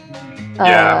 So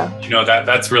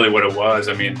that's really what it was.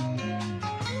 I mean,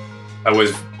 I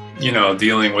was,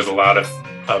 dealing with a lot of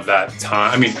that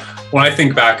time. I mean, when I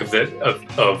think back of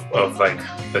like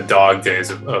the dog days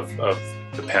of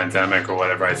the pandemic or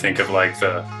whatever, I think of like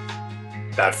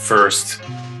that first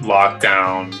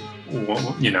lockdown,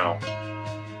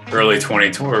 early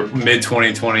 2020 or mid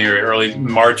 2020 or early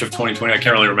March of 2020. I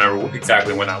can't really remember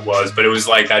exactly when that was, but it was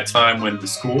like that time when the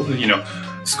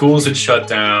schools had shut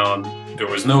down. There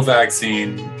was no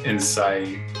vaccine in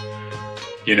sight.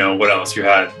 What else? You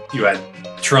had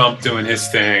Trump doing his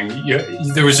thing.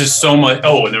 There was just so much.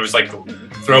 Oh, and there was like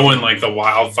throwing like the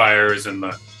wildfires and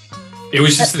it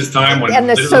was just this time when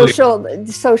the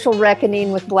social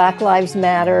reckoning with Black Lives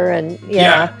Matter and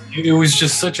it was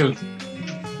just such a,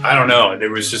 I don't know. There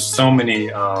was just so many.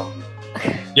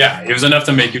 It was enough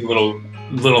to make you a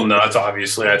little nuts.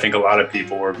 Obviously, I think a lot of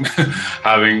people were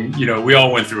having. We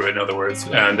all went through it. In other words,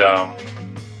 and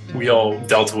we all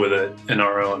dealt with it in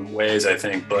our own ways. I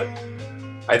think, but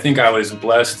I think I was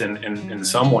blessed in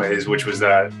some ways, which was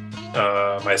that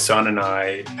my son and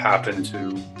I happened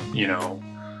to,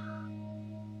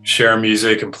 share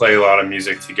music and play a lot of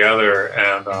music together.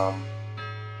 And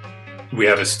we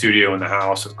have a studio in the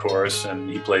house, of course,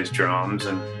 and he plays drums.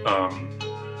 And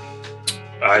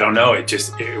I don't know, it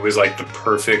was like the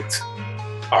perfect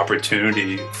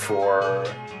opportunity for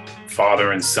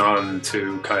father and son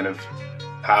to kind of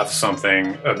have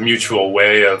something, a mutual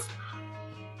way of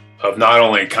not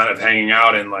only kind of hanging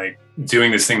out and like doing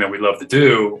this thing that we love to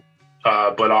do,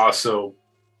 but also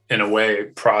in a way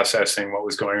processing what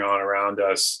was going on around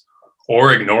us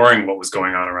or ignoring what was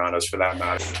going on around us for that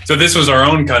matter. So this was our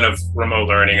own kind of remote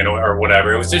learning or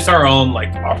whatever. It was just our own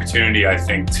like opportunity, I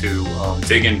think, to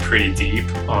dig in pretty deep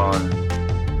on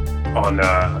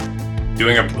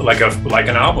doing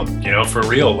an album, for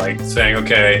real, like saying,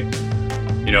 okay,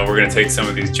 we're going to take some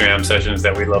of these jam sessions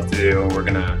that we love to do and we're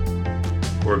going to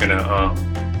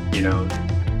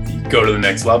go to the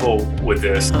next level with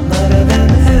this. I'm not even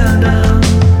here now.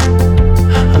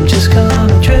 I'm just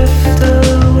gonna drift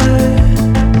away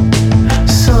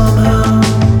somehow.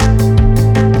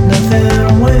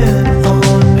 Nothing went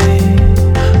on me.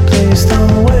 Please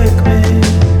don't wake me,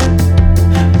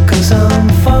 'cause I'm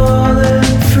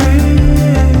falling free.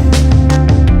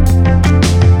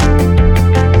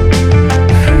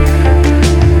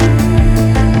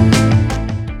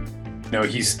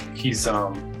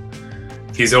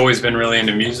 He's always been really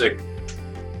into music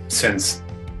since,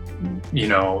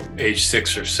 age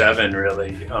 6 or 7,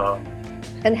 really.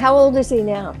 And how old is he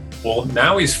now? Well,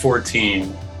 now he's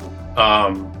 14.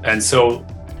 And so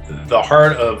the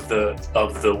heart of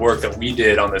the work that we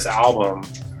did on this album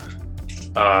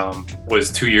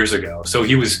was 2 years ago. So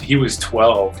he was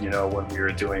 12, when we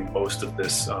were doing most of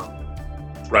this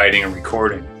writing and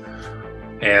recording.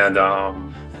 And I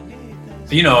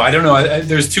don't know.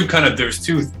 There's two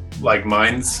like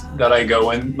minds that I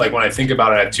go in. Like when I think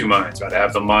about it, I have two minds, right? I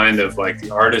have the mind of like the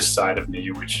artist side of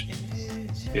me, which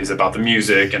is about the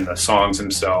music and the songs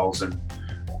themselves and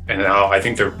and now I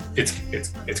think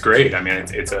it's great. I mean,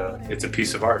 it's a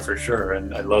piece of art for sure,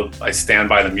 and I stand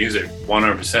by the music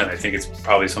 100%. I think it's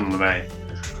probably some of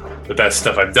the best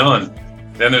stuff I've done.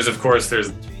 Then there's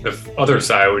the other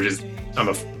side, which is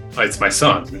it's my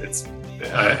son.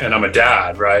 And I'm a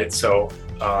dad, right? So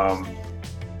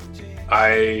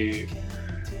I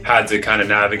had to kind of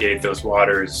navigate those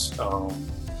waters.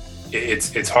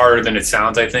 It's harder than it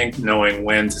sounds, I think, knowing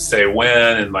when to say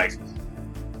when, and like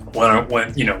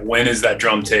when is that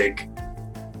drum take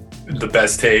the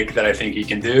best take that I think he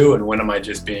can do, and when am I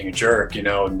just being a jerk,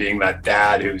 and being that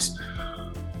dad who's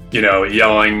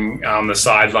yelling on the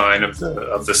sideline of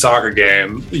the soccer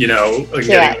game, getting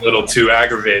a little too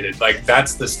aggravated. Like,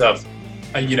 that's the stuff,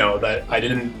 that I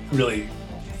didn't really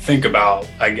think about,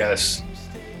 I guess,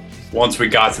 once we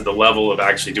got to the level of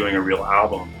actually doing a real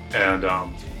album. And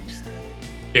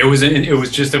it was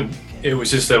just an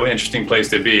interesting place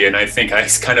to be. And I think I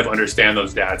kind of understand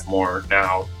those dads more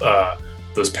now,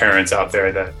 those parents out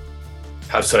there that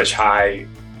have such high,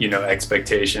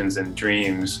 expectations and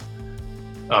dreams.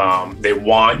 They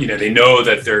want, they know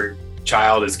that their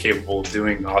child is capable of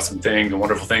doing awesome things and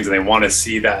wonderful things, and they want to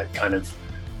see that kind of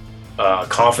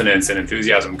confidence and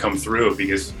enthusiasm come through,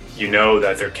 because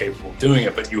that they're capable of doing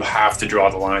it. But you have to draw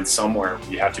the line somewhere.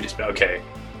 You have to just be, okay,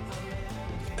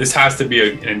 this has to be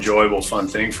an enjoyable, fun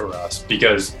thing for us,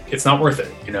 because it's not worth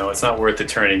it. It's not worth it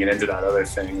turning it into that other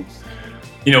thing.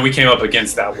 We came up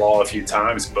against that wall a few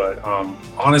times, but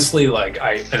honestly,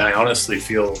 I honestly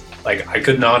feel like I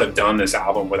could not have done this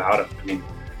album without him. I mean,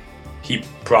 he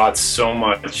brought so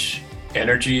much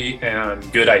energy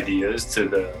and good ideas to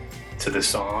the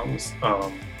songs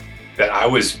that I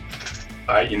was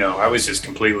just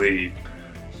completely,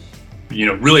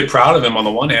 really proud of him on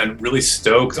the one hand, really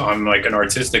stoked on like an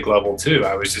artistic level too.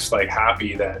 I was just like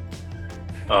happy that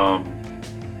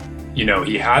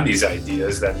he had these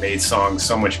ideas that made songs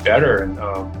so much better, and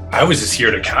I was just here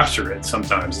to capture it.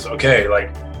 Sometimes it's okay,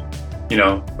 like,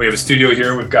 we have a studio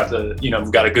here, we've got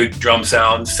we've got a good drum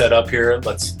sound set up here,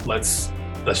 let's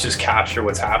just capture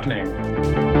what's happening.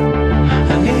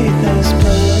 I need this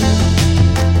blood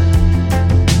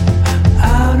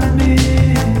out of me,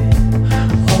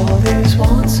 all these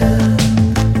wants and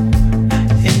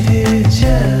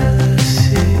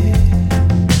jealousy.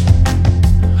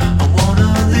 I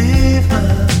wanna leave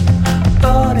my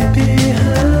body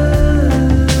behind.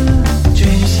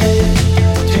 Dream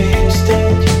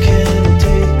state, you can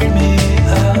take me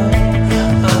out.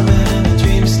 I'm in a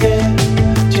dream state,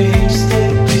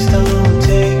 please don't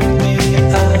take me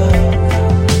out.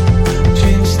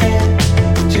 Dream state,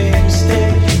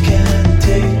 you can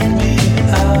take me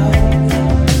out.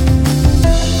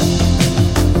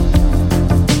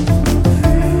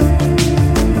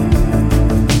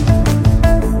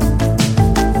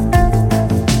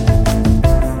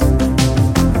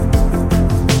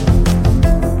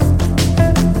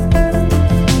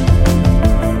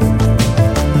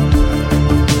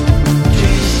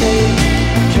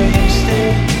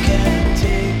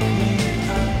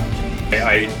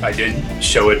 I did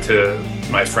show it to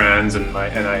my friends, and I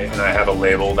have a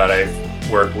label that I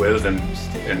work with, and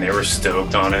they were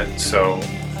stoked on it. So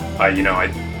I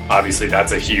obviously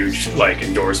that's a huge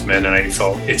endorsement, and I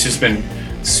felt it's just been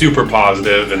super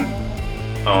positive. And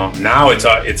now it's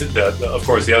of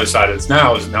course the other side of this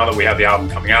now that we have the album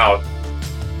coming out,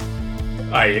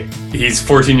 he's a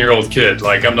 14-year-old kid.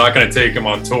 Like, I'm not going to take him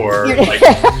on tour.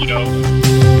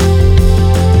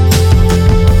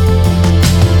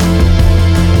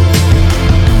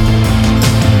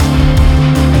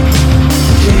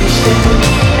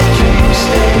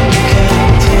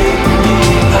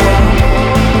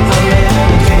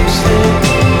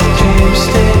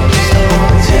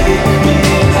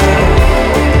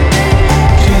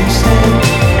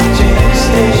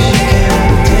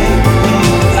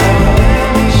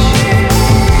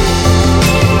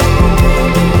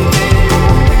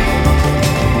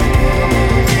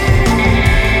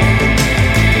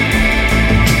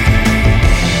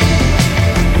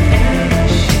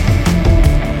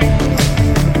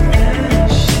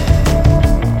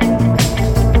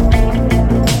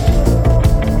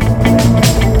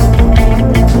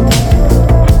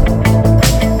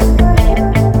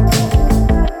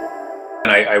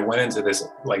 I went into this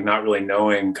not really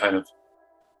knowing kind of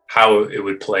how it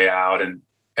would play out,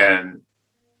 and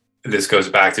this goes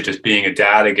back to just being a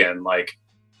dad again. Like,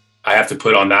 I have to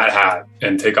put on that hat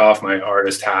and take off my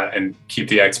artist hat and keep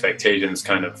the expectations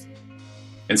kind of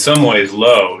in some ways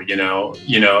low.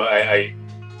 I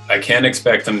can't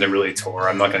expect him to really tour.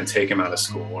 I'm not going to take him out of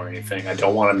school or anything. I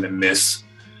don't want him to miss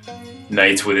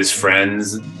nights with his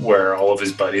friends where all of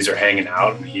his buddies are hanging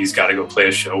out and he's got to go play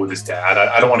a show with his dad.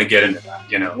 I don't want to get into that,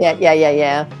 you know?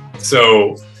 Yeah.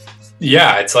 So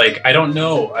yeah, it's like, I don't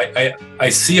know. I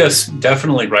see us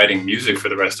definitely writing music for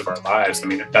the rest of our lives. I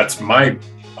mean, that's my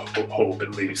hope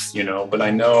at least, you know, but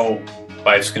I know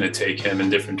life's going to take him in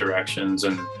different directions.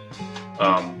 And,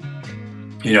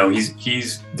 you know,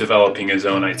 he's developing his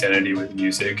own identity with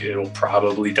music. It'll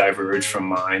probably diverge from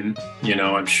mine, you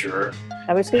know, I'm sure.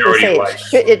 I was going to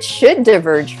say it should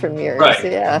diverge from yours. Right.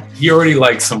 Yeah. He already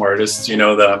likes some artists, you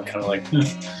know, that I'm kind of like,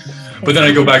 But then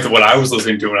I go back to what I was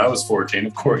listening to when I was 14.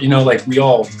 Of course, you know, like we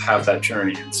all have that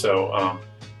journey. And so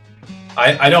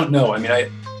I don't know. I mean,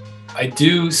 I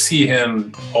do see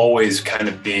him always kind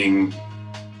of being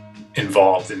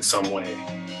involved in some way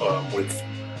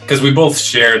because we both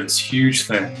share this huge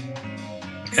thing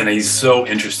and he's so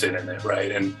interested in it,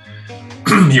 right? And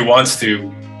he wants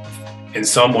to, in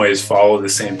some ways, follow the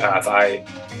same path I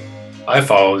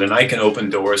followed, and I can open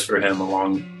doors for him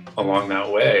along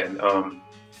that way.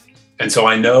 And so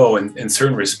I know in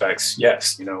certain respects,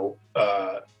 yes, you know,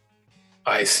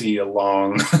 I see a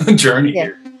long journey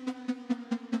here.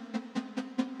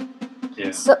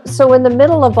 Yeah. So in the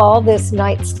middle of all this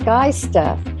Nyte Skye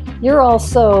stuff, you're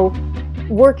also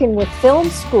working with film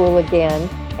school again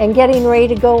and getting ready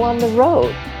to go on the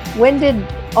road. When did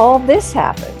all this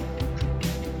happen?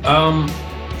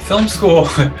 Film school,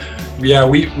 yeah,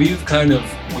 we've been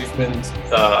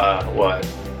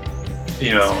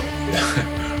you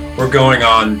know, we're going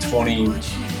on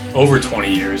over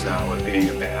 20 years now of being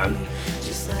a band,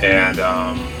 and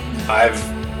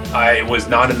I was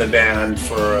not in the band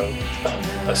for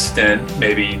a stint,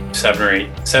 maybe seven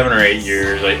or eight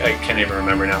years. I can't even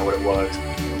remember now what it was.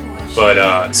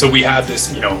 But so we had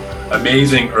this, you know,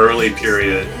 amazing early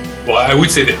period. Well, I would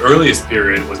say the earliest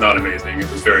period was not amazing. It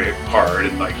was very hard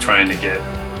and like trying to get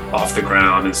off the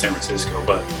ground in San Francisco.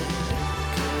 But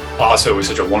also it was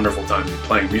such a wonderful time to be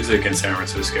playing music in San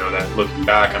Francisco that looking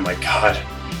back, I'm like, God,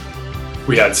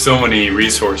 we had so many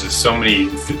resources, so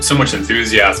much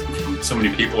enthusiasm from so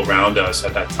many people around us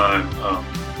at that time.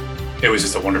 It was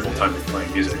just a wonderful time to be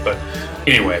playing music. But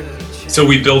anyway, so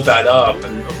we built that up,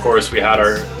 and of course we had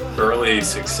our early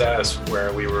success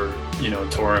where we were, you know,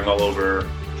 touring all over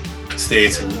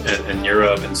States and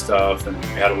Europe and stuff, and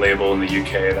we had a label in the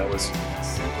UK that was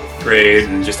great,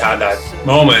 and just had that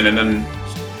moment, and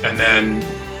then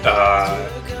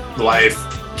life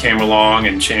came along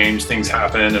and changed, things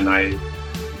happened, and I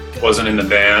wasn't in the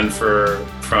band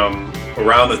from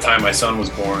around the time my son was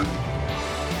born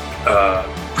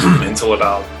until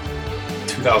about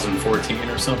 2014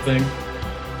 or something.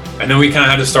 And then we kind of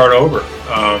had to start over.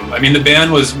 I mean, the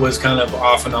band was kind of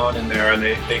off and on in there, and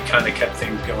they kind of kept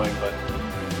things going, but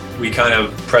we kind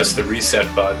of pressed the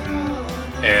reset button.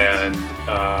 And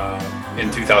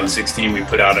in 2016, we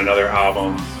put out another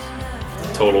album,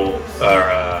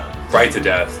 Right to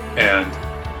Death. And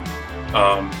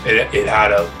it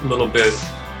had a little bit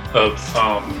of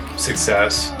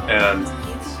success.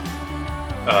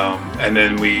 And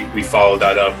then we followed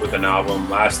that up with an album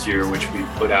last year, which we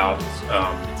put out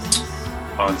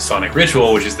on Sonic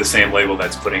Ritual, which is the same label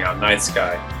that's putting out Nyte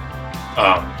Skye.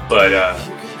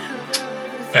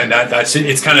 And that's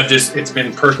it's kind of just, it's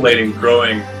been percolating,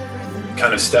 growing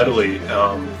kind of steadily.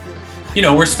 You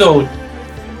know, we're still,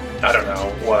 I don't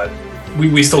know what,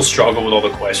 we still struggle with all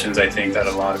the questions I think that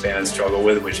a lot of bands struggle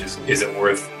with, which is it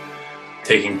worth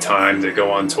taking time to go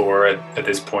on tour at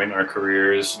this point in our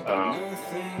careers,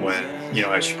 when, you know,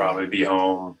 I should probably be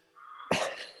home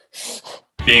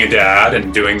being a dad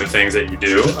and doing the things that you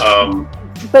do.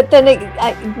 But then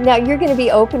now you're going to be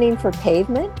opening for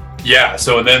Pavement? Yeah,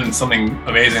 so then something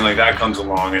amazing like that comes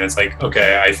along, and it's like,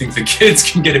 okay, I think the kids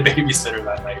can get a babysitter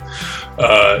that night.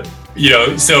 You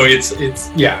know, so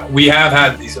it's yeah, we have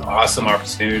had these awesome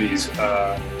opportunities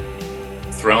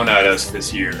thrown at us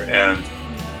this year, and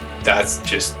that's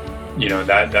just, you know,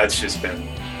 that's just been,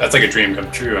 that's like a dream come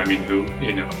true. I mean, who,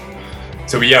 you know,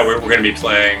 so yeah, we're going to be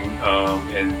playing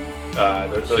in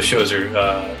those shows are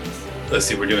let's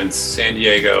see, we're doing San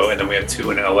Diego, and then we have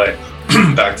 2 in LA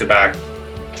back to back,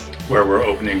 where we're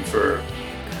opening for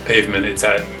Pavement. It's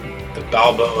at the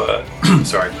Balboa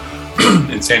sorry,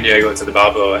 in San Diego it's at the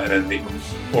Balboa, and then the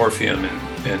Orpheum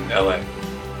in LA.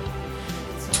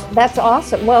 That's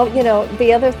awesome. Well, you know,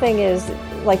 the other thing is,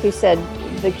 like you said,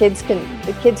 the kids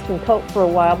can cope for a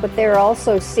while, but they're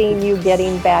also seeing you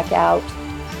getting back out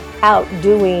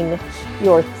doing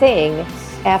your thing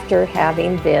after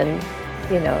having been,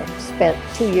 you know, spent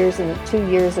 2 years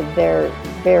of their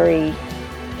very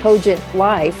cogent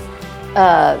life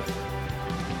at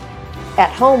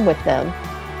home with them.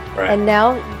 Right. And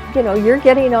now you're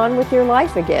getting on with your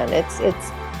life again.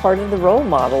 It's part of the role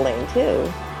modeling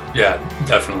too. Yeah,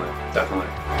 definitely.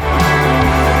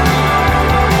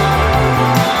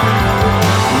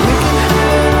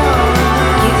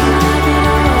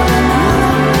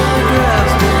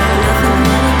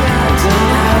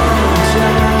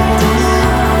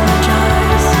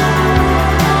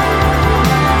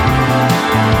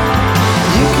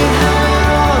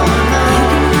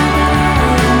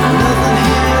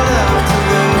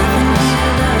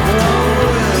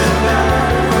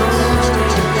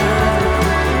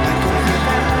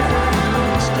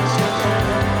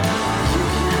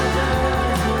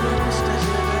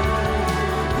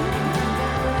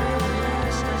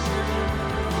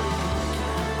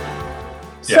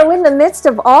 So in the midst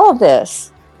of all of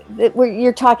this,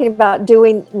 you're talking about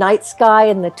doing Nyte Skye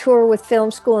and the tour with film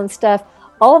school and stuff.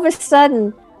 All of a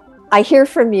sudden, I hear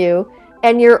from you,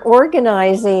 and you're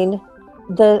organizing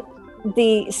the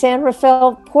San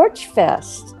Rafael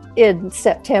Porchfest in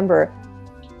September.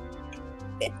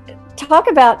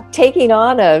 Talk about taking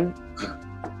on a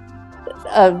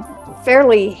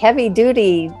fairly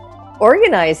heavy-duty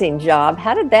organizing job.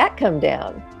 How did that come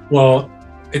down? Well,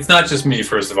 it's not just me,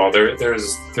 first of all.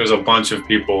 There's a bunch of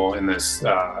people in this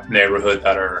neighborhood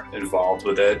that are involved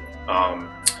with it.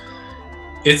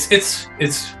 It's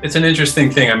an interesting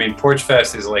thing. I mean,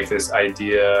 Porchfest is like this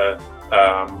idea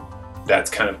that's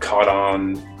kind of caught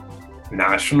on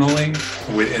nationally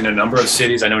in a number of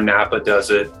cities. I know Napa does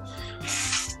it.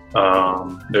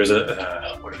 There's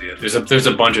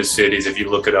a bunch of cities. If you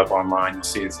look it up online, you'll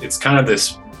see it's kind of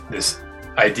this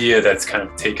idea that's kind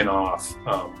of taken off.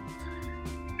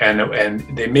 And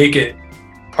they make it,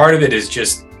 part of it is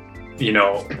just,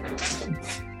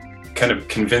 kind of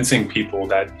convincing people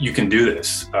that you can do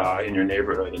this in your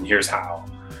neighborhood, and here's how.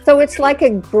 So it's like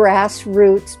a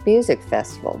grassroots music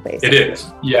festival, basically. It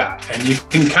is, yeah. And you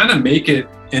can kind of make it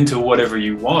into whatever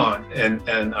you want. And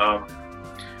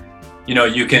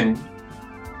you can,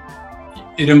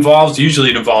 it involves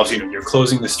you're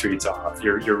closing the streets off.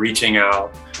 You're reaching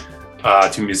out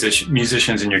to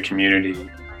musicians in your community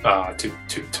to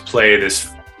play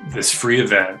this free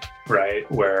event,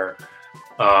 right? Where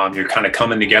you're kind of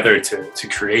coming together to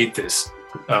create this,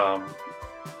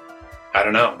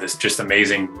 this just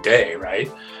amazing day,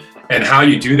 right? And how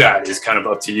you do that is kind of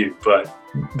up to you. But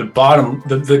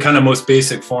the kind of most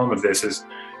basic form of this is,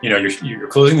 you're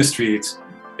closing the streets.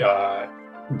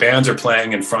 Bands are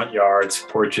playing in front yards,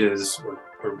 porches,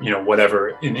 or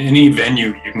whatever, in any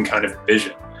venue you can kind of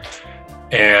envision.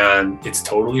 And it's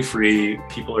totally free.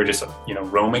 People are just,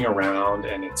 roaming around,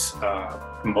 and it's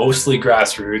mostly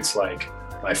grassroots. Like,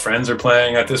 my friends are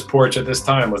playing at this porch at this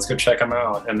time. Let's go check them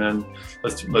out. And then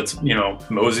let's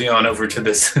mosey on over to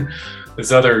this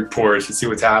other porch and see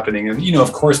what's happening. And,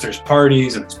 of course, there's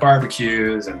parties and there's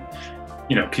barbecues, and,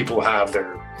 people have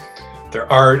their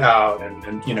art out, and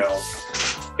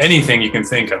anything you can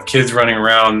think of. Kids running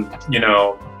around,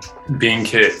 being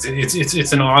kids.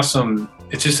 It's an awesome.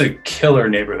 It's just a killer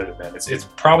neighborhood event. It's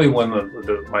probably one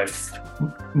of my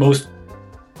most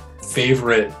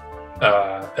favorite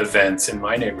events in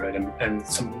my neighborhood, and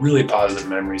some really positive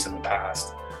memories in the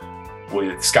past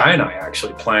with Skye and I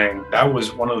actually playing. That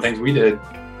was one of the things we did.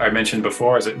 I mentioned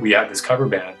before is that we had this cover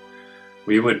band.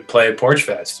 We would play at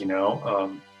Porchfest,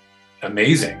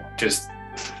 amazing. Just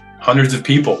hundreds of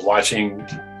people watching,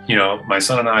 my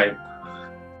son and I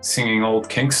singing old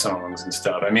Kinks songs and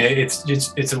stuff. I mean,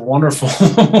 it's a wonderful,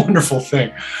 wonderful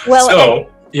thing. Well, so,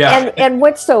 yeah. And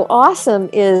what's so awesome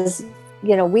is,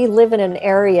 we live in an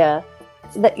area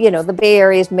that, the Bay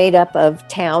Area is made up of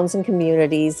towns and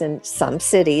communities and some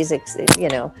cities,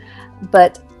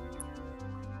 but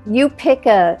you pick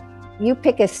a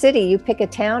city, you pick a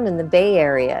town in the Bay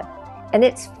Area, and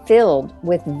it's filled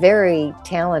with very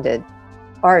talented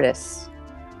artists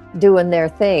doing their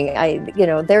thing.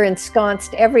 They're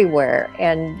ensconced everywhere,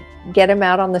 and get them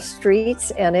out on the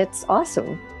streets, and it's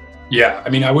awesome. Yeah, I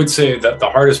mean, I would say that the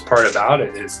hardest part about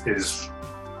it is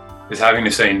having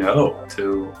to say no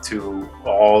to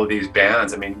all of these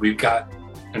bands. I mean, we've got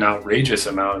an outrageous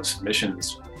amount of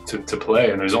submissions to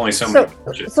play, and there's only so many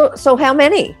porches. So how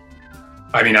many?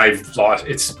 I mean, I've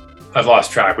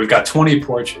lost track. We've got 20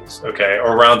 porches, okay,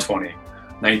 or around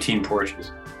 19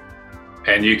 porches.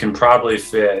 And you can probably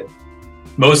fit,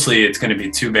 mostly it's going to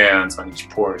be 2 bands on each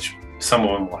porch. Some of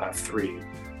them will have 3.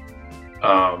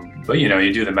 But,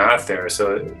 you do the math there.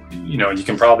 So, you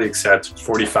can probably accept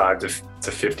 45 to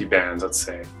 50 bands, let's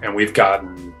say. And we've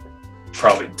gotten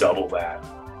probably double that.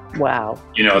 Wow.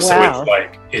 So it's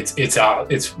like,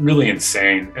 it's really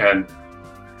insane. And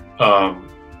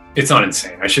it's not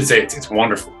insane. I should say it's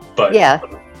wonderful. But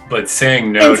but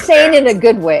saying no. Insane in a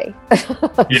good way.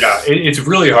 Yeah, it's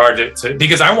really hard to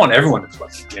because I want everyone to play.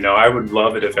 You know, I would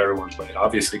love it if everyone played,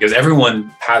 obviously, because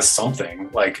everyone has something.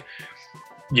 Like,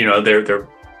 you know, they're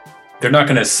not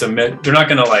going to submit. They're not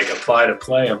going to like apply to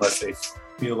play unless they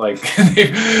feel like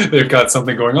they've got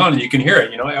something going on, and you can hear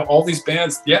it. You know, all these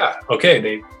bands, yeah, okay,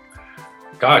 they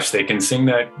can sing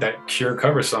that Cure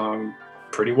cover song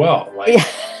pretty well, like,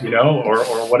 you know, or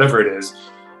whatever it is.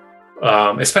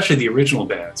 Especially the original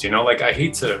bands, you know, like I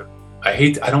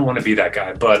don't want to be that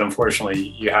guy, but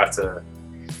unfortunately you have to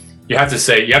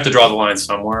draw the line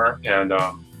somewhere. And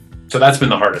so that's been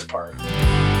the hardest part.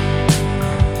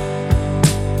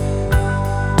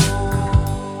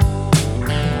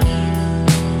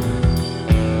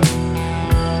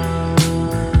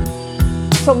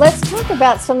 So let's talk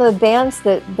about some of the bands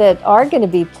that are going to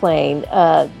be playing.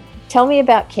 Tell me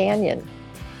about Canyon.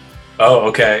 Oh,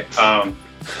 okay.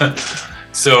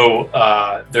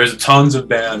 So there's tons of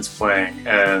bands playing,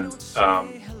 and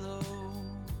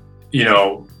you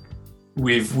know,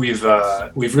 we've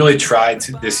really tried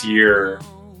this year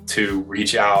to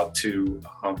reach out to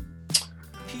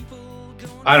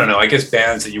I don't know, I guess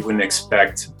bands that you wouldn't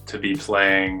expect to be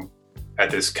playing at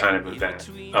this kind of event.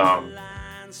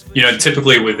 You know,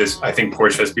 typically with this, I think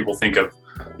Porchfest, people think of,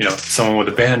 you know, someone with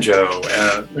a banjo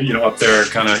and, you know, up there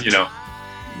kind of, you know,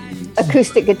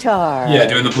 acoustic guitar. Yeah,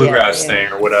 doing the bluegrass thing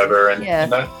or whatever.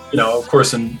 And that, you know, of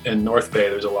course, in North Bay,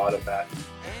 there's a lot of that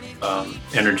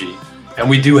energy. And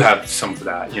we do have some of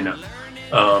that, you know.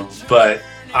 But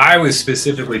I was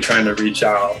specifically trying to reach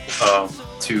out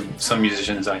to some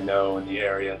musicians I know in the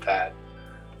area that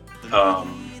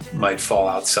might fall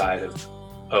outside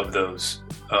of those,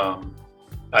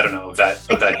 I don't know, of that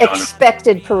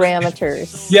expected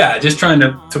parameters. Yeah, just trying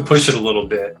to push it a little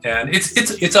bit. And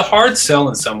it's a hard sell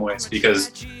in some ways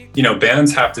because, you know,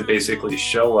 bands have to basically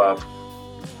show up.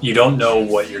 You don't know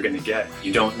what you're going to get.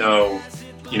 You don't know,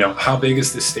 you know, how big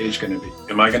is this stage going to be?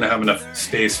 Am I going to have enough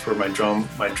space for my drum,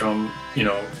 you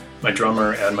know, my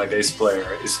drummer and my bass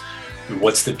player?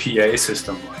 What's the PA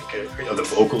system like? Are the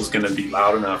vocals going to be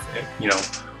loud enough? You know,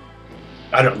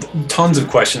 I don't know, tons of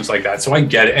questions like that. So I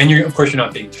get it. And of course you're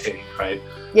not being paid, right?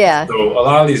 Yeah. So a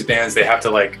lot of these bands, they have to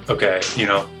like, okay, you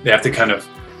know, they have to kind of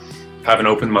have an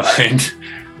open mind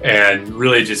and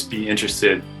really just be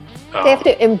interested. They have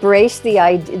to embrace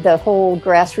the whole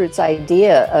grassroots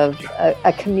idea of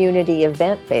a community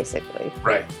event, basically.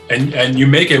 Right. And you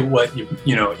make it what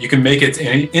you know, you can make it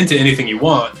into anything you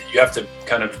want. You have to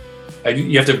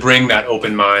you have to bring that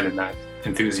open mind and that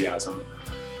enthusiasm.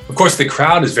 Of course, the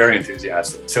crowd is very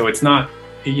enthusiastic, so it's not,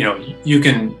 you know, you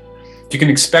can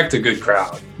expect a good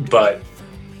crowd, but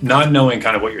not knowing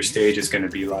kind of what your stage is going to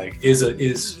be like is a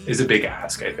big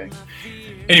ask, I think.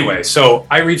 Anyway, so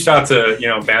I reached out to, you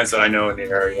know, bands that I know in the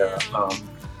area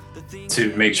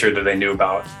to make sure that they knew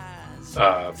about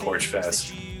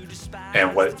Porchfest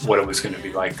and what it was going to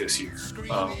be like this year,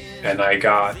 and I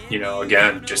got, you know,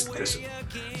 again, just this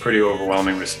pretty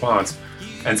overwhelming response.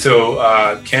 And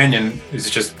so Canyon is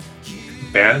just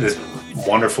this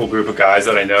wonderful group of guys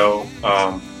that I know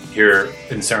here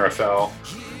in San Rafael.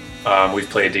 We've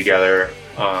played together.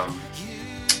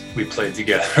 We played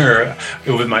together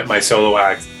with my solo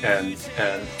act, and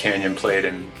Canyon played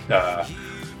in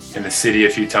the city a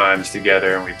few times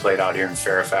together, and we played out here in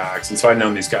Fairfax. And so I've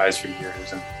known these guys for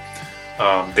years,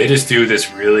 and they just do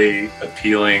this really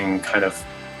appealing kind of,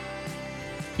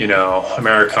 you know,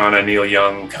 Americana, Neil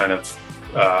Young kind of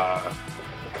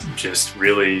just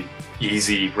really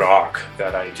easy rock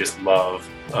that I just love,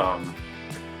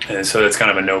 and so that's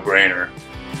kind of a no-brainer.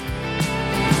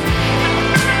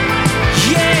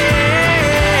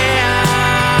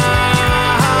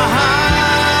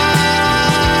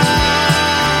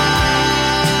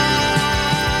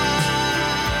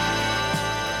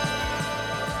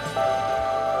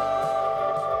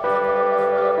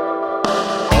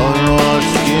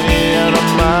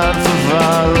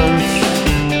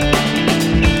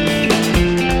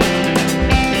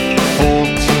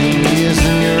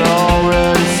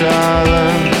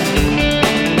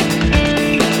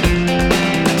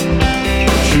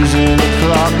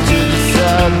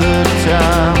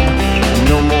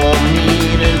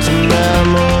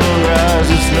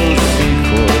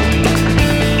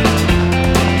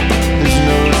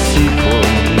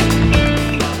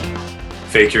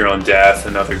 Fake Your Own Death,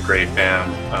 another great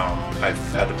band I've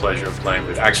had the pleasure of playing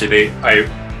with. Actually, I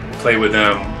played with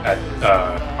them at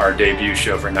our debut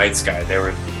show for Nyte Skye. They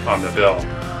were on the bill,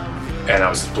 and I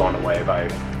was just blown away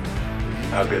by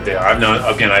how good they are. I've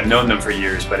known them for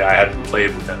years, but I hadn't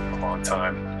played with them in a long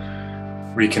time.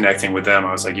 Reconnecting with them,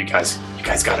 I was like, you guys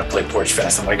got to play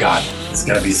Porchfest. Oh my God, it's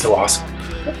gonna be so awesome.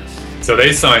 So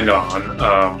they signed on.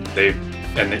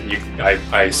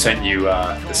 I sent you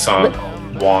the song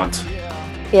 "Want."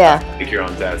 Yeah. Make Your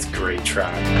Own Death. Great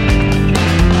track.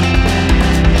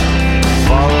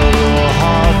 Follow your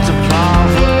heart to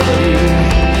poverty,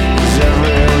 'cause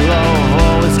every love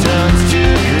always turns to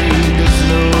greed. There's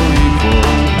no equal.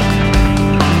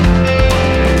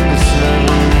 It's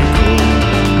never equal.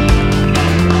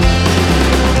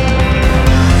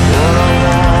 What I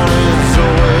want is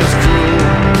always true.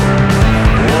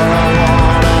 What I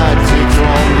want I take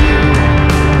from you.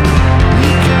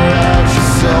 You can write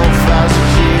yourself as a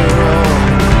hero.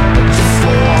 I just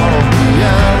don't wanna be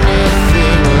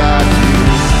anything like you.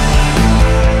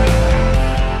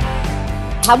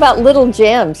 How about Little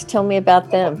Gems? Tell me about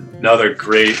them. Another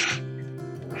great,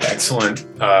 excellent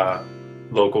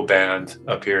local band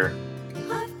up here.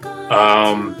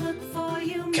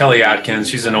 Kelly Atkins,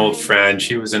 she's an old friend.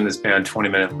 She was in this band 20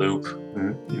 Minute Loop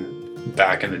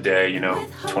back in the day,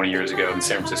 20 years ago in the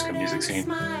San Francisco music scene.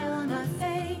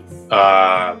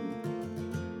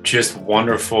 Just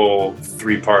wonderful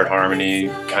 3-part harmony,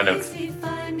 kind of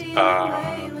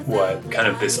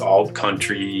this alt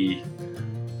country.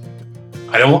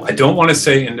 I don't want to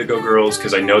say Indigo Girls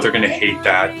because I know they're going to hate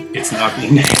that. It's not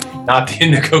the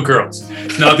Indigo Girls.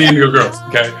 It's not the Indigo Girls.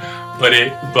 Okay, but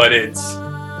it's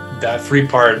that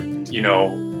 3-part.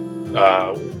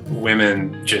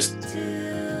 Women just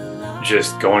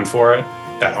going for it.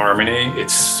 That harmony.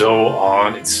 It's so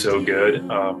on. It's so good.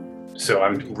 So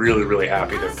I'm really, really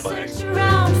happy they're playing.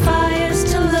 Around fires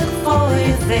to look for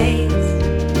your face.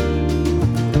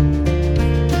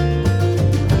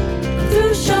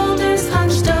 Through shoulders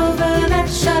hunched over that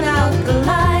shut out the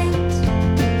light.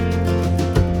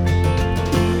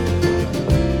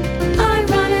 I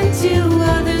run into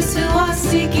others who are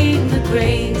seeking the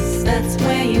grace that's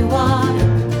where you are.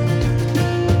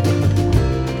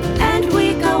 And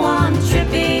we go on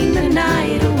tripping the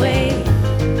night away.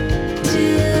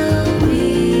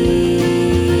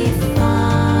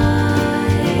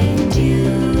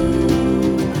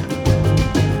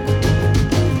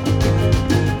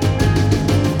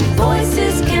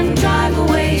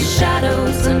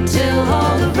 Shadows until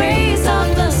all the rays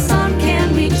of the sun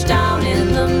can reach down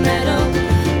in the meadow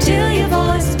till your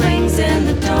voice rings in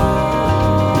the dawn.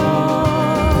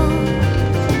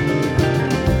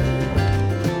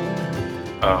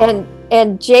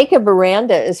 And Jacob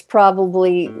Aranda is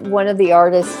probably one of the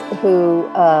artists who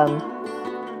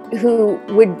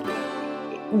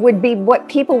would be what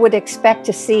people would expect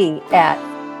to see at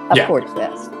a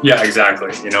Porchfest. Yeah,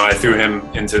 exactly. I threw him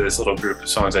into this little group of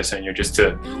songs I sent you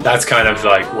that's kind of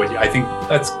like what I think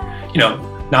that's,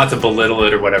 not to belittle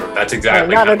it or whatever. That's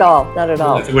exactly. Not at all.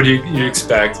 That's what you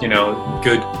expect,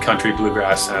 good country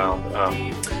bluegrass sound.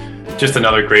 Just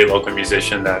another great local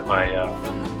musician that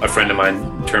a friend of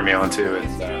mine turned me on to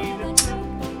and,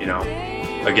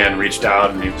 again, reached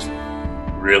out and he was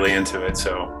really into it.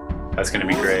 So that's going to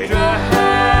be great.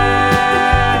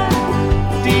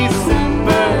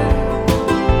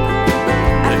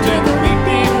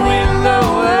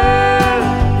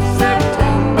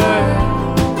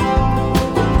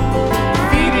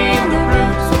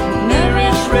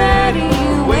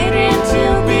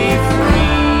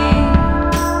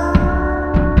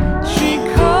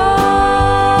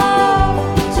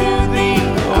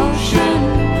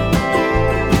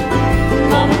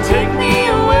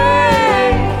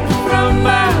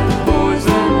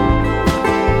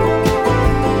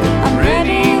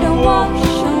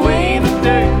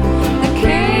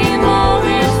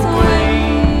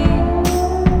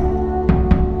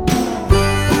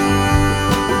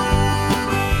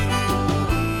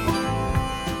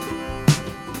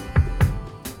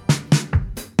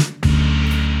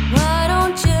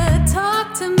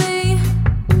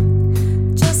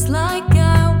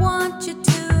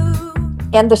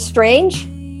 And The Strange?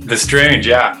 The Strange,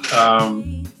 yeah.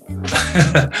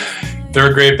 They're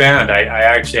a great band. I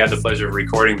actually had the pleasure of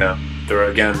recording them.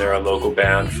 They're a local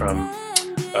band from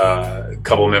a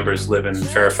couple members live in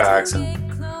Fairfax and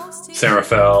San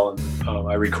Rafael.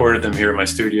 I recorded them here in my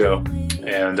studio,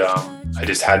 and I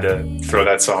just had to throw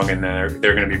that song in there.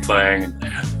 They're going to be playing.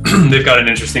 They've got an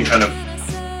interesting kind of,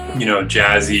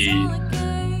 jazzy,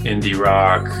 indie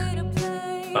rock.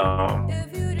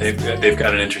 They've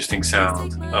got an interesting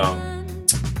sound,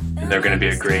 and they're going to be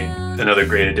another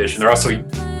great addition. They're also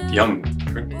young,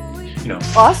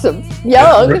 Awesome,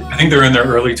 young. I think they're in their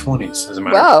early 20s, as a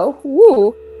matter. Wow,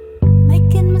 woo.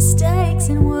 Making mistakes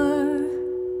and we're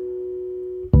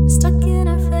stuck in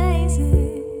our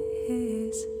phases,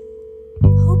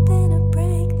 hoping to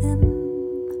break them.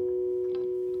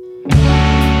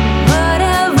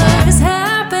 Whatever is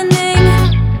happening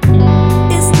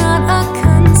is not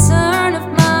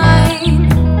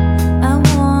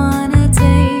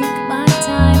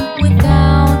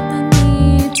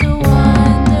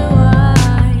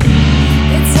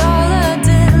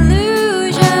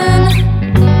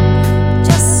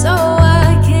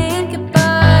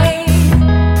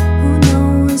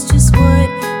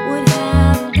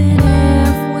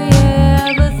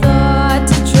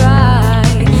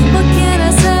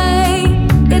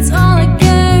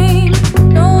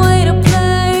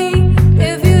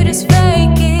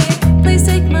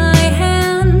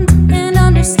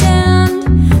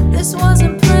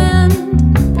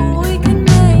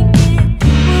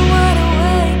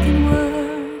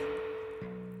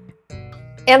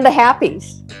And the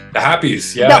happies. The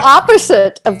happies, yeah. The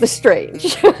opposite of the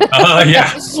strange.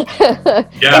 Yeah.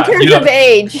 Yeah. In terms of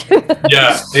age.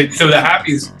 Yeah. So the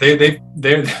happies,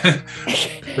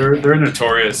 they're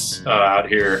notorious out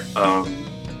here.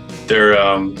 They're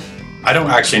I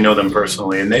don't actually know them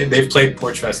personally, and they've played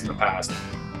Porchfest in the past,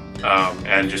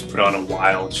 and just put on a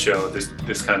wild show.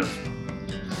 This kind of,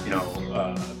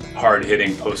 hard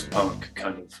hitting post punk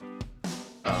kind of.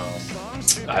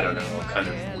 I don't know, kind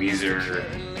of Weezer,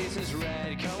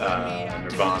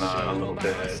 Nirvana a little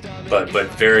bit, but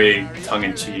very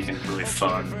tongue-in-cheek and really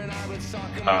fun.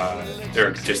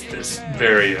 They're just this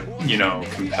very,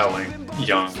 compelling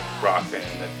young rock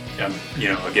band that,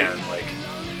 again, like,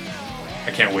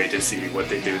 I can't wait to see what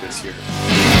they do this year.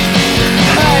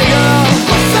 Hey girl,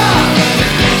 what's up?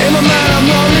 In my mind I'm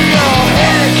lonely,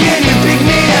 hey, can you pick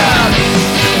me up?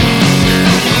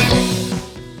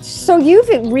 So you've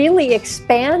really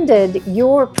expanded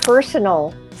your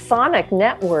personal sonic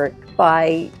network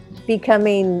by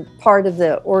becoming part of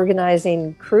the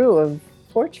organizing crew of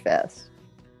Porchfest.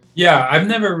 Yeah, I've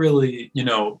never really,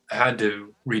 had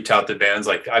to reach out to bands.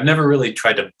 Like, I've never really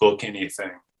tried to book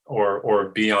anything or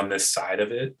be on this side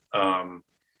of it,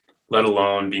 let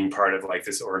alone being part of like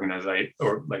this organizing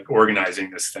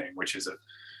this thing, which is a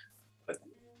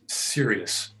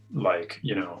serious,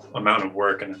 amount of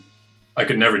work, and I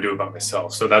could never do it by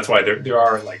myself. So that's why there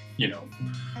are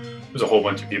there's a whole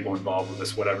bunch of people involved with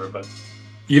this, whatever. But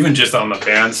even just on the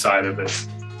band side of it,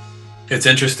 it's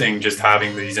interesting just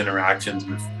having these interactions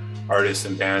with artists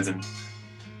and bands. And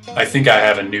I think I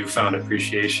have a newfound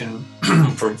appreciation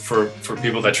for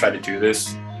people that try to do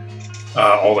this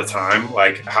all the time,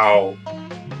 like how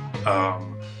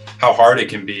hard it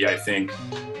can be. I think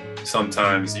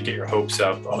sometimes you get your hopes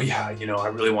up. Oh yeah, I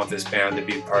really want this band to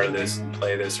be a part of this and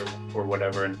play this or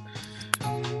whatever, and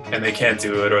they can't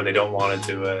do it, or they don't want to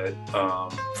do it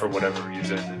for whatever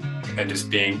reason, and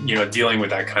just being, dealing with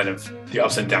that kind of the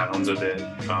ups and downs of it.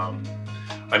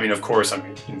 I mean, of course, I'm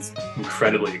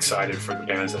incredibly excited for the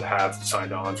bands that have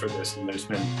signed on for this, and there's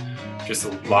been just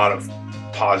a lot of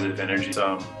positive energy.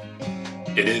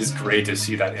 It is great to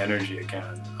see that energy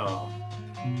again,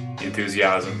 the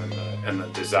enthusiasm and the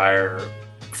desire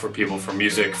for people, for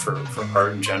music, for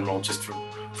art in general, just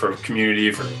for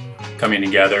community, for coming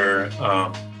together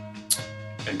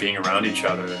and being around each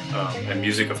other. And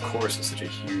music, of course, is such a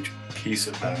huge piece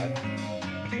of that.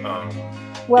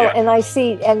 And I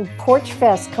see, and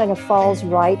Porchfest kind of falls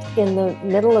right in the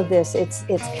middle of this. It's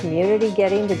community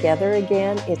getting together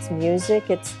again. It's music.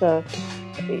 It's the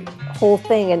whole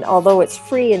thing. And although it's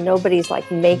free and nobody's like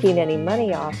making any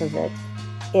money off of it,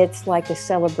 it's like a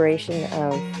celebration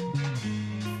of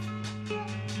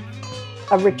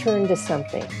a return to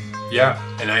something. Yeah,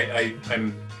 and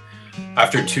I'm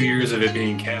after 2 years of it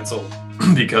being canceled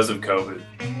because of COVID,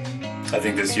 I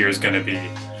think this year is going to be,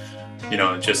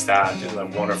 just a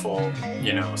wonderful,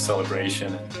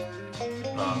 celebration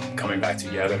and coming back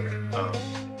together.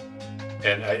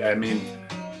 And I mean,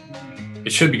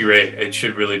 it should be great. It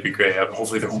should really be great.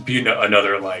 Hopefully there won't be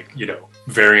another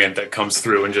variant that comes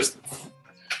through and just,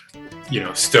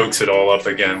 stokes it all up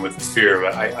again with fear.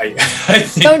 But I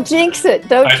think, don't jinx it.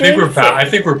 I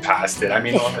think we're past it. I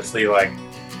mean, honestly,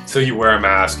 so you wear a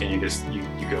mask and you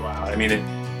go out. I mean,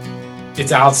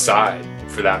 it's outside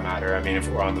for that matter. I mean, if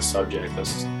we're on the subject,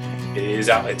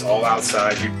 it's all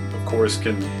outside. You of course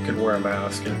can wear a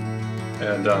mask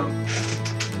and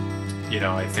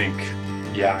I think,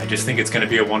 I just think it's going to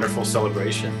be a wonderful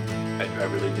celebration. I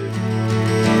really do.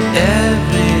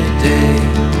 Every day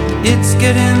it's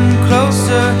getting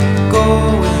closer,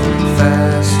 going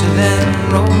faster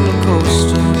than roller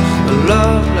coaster. A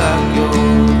love like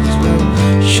yours will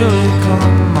surely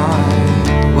come my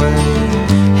way.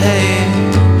 Hey,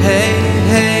 hey,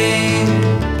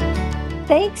 hey.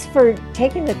 Thanks for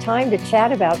taking the time to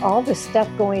chat about all the stuff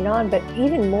going on, but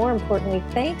even more importantly,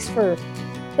 thanks for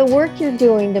the work you're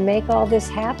doing to make all this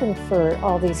happen for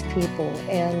all these people.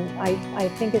 And I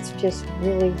think it's just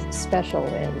really special,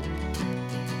 and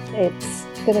it's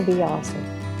going to be awesome.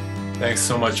 Thanks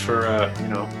so much for,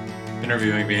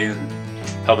 interviewing me and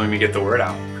helping me get the word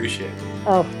out. Appreciate it.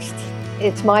 Oh,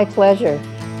 it's my pleasure.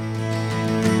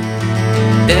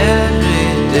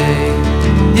 Every day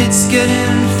it's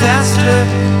getting faster.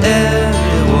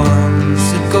 Everyone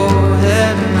said go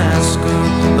ahead and ask her.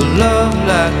 A love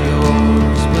like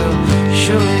yours will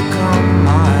surely come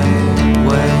my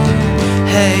way.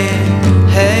 Hey,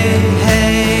 hey,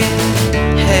 hey,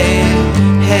 hey,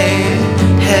 hey,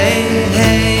 hey,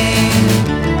 hey.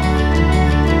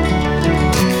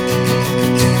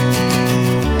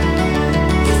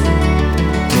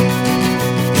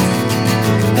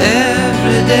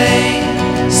 Every day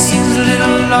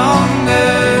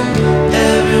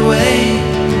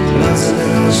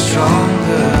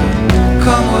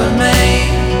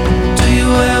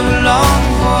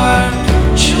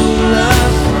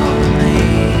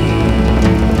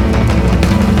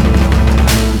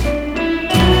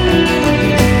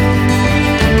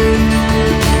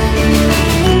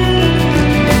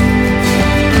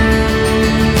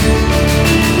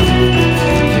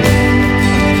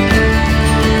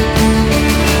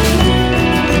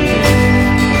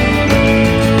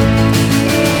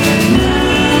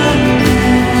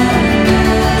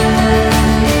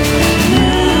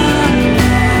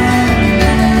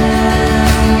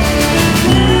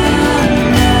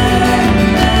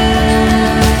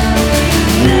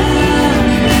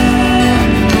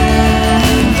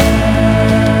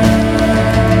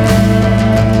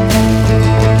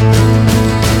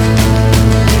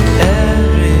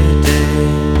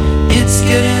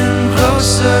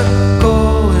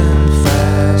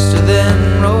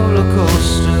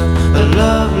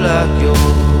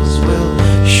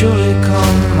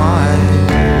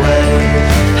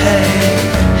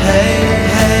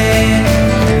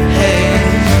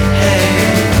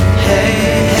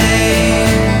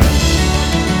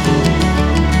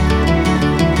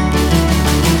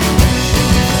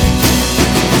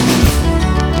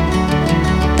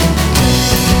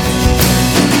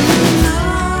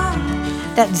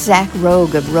That's Zach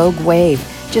Rogue of Rogue Wave,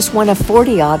 just one of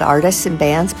 40-odd artists and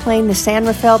bands playing the San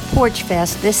Rafael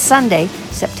Porchfest this Sunday,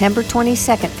 September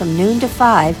 22nd from noon to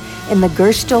 5 in the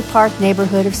Gerstle Park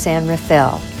neighborhood of San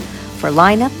Rafael. For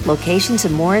lineup, locations,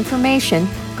 and more information,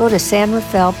 go to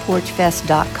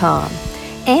sanrafaelporchfest.com.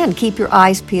 And keep your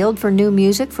eyes peeled for new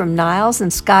music from Nyles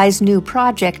and Skye's new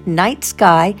project, Nyte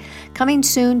Skye, coming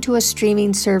soon to a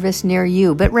streaming service near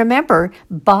you. But remember,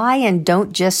 buy and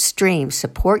don't just stream.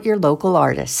 Support your local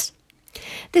artists.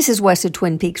 This is West of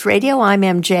Twin Peaks Radio. I'm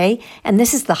MJ, and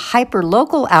this is the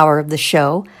hyper-local hour of the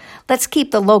show. Let's keep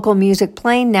the local music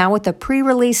playing now with a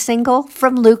pre-release single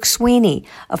from Luke Sweeney,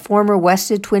 a former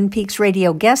West of Twin Peaks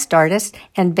Radio guest artist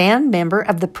and band member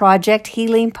of the project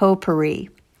Healing Potpourri.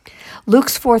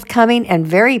 Luke's forthcoming and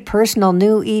very personal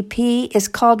new EP is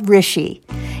called Rishi.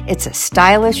 It's a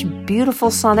stylish,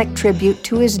 beautiful sonic tribute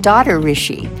to his daughter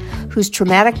Rishi, whose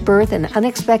traumatic birth and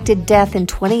unexpected death in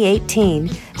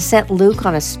 2018 sent Luke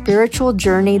on a spiritual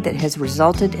journey that has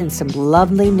resulted in some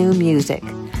lovely new music.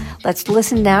 Let's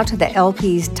listen now to the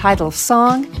LP's title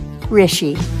song,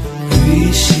 Rishi.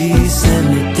 Rishi,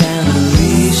 send me down,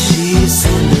 Rishi,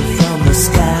 send it from the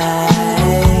sky.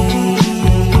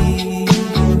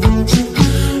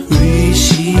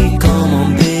 Come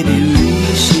on, baby,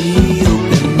 Rishi,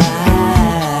 open my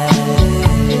eyes.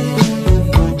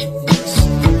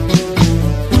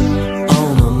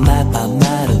 On the map, I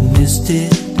might have missed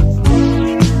it.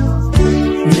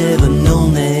 Never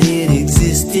known that it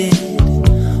existed.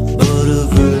 But a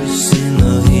verse in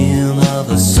the hymn of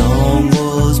a song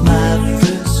was my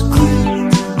first clue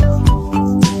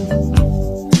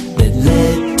that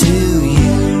led to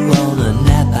you. On a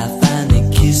nap, I finally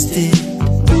kissed it.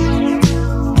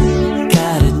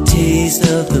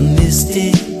 Of the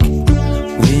mystic.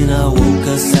 When I woke,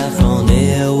 a saffron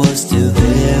air was still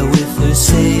there with her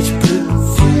sage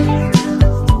perfume.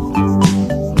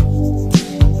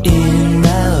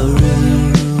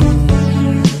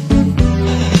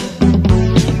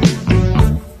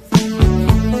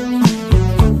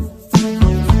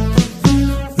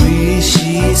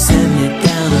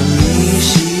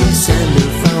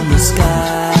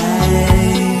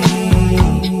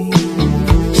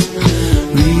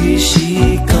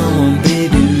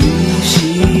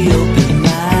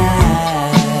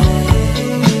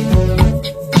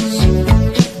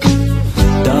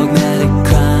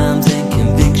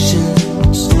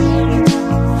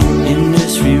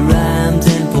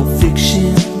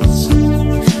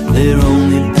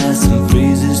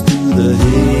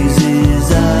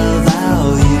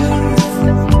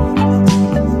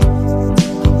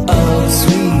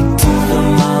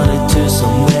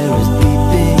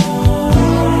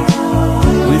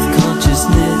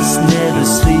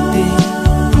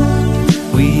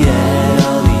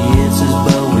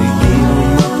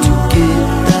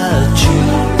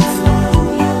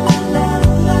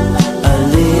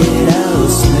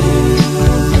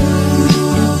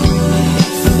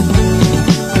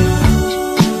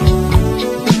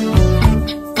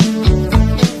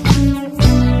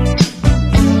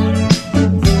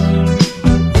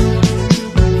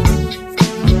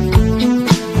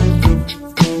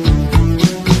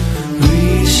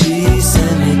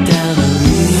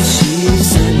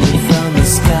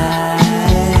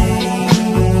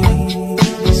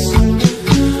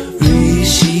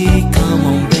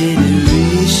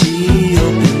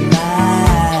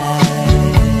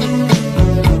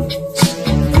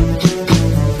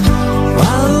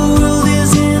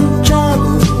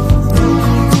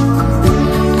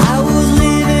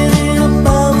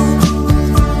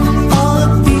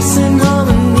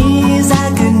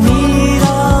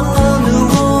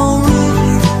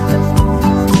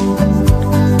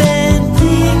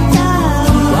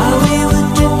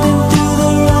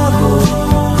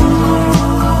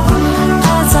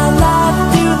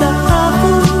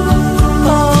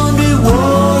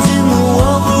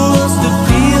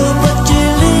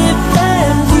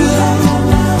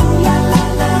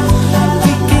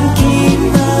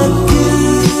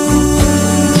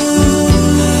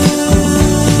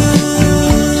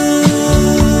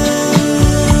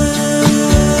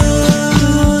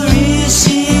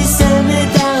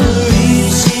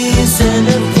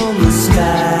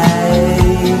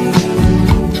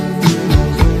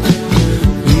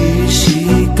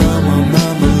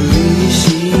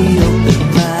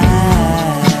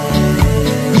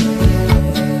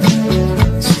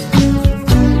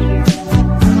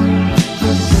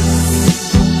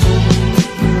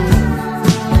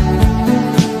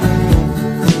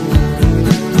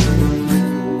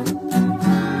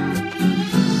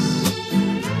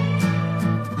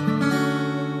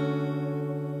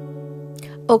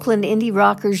 Oakland indie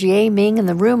rockers Ye Ming and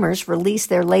the Rumors released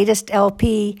their latest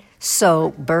LP,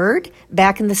 So Bird,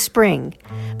 back in the spring.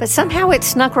 But somehow it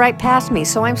snuck right past me,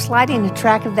 so I'm sliding a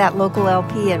track of that local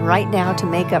LP in right now to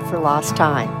make up for lost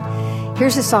time.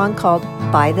 Here's a song called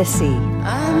By the Sea.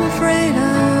 I'm afraid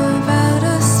of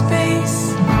outer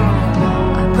space.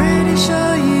 I'm pretty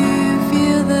sure you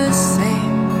feel the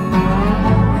same.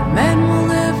 And men will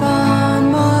live on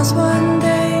Mars one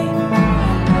day,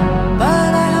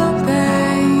 but I hope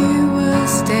that you will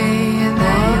stay and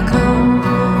that you come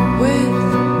with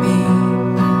me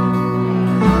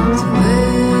to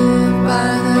live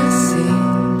by the sea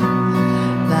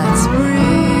that's breathing.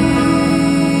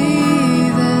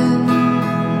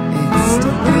 It's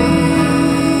still breathing.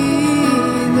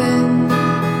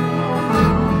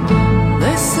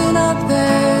 Listen up,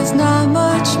 there's not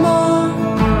much more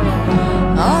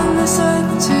on this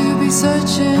earth to be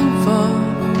searching for.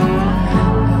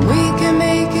 We can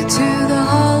make it to the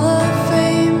Hall of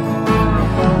Fame.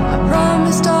 I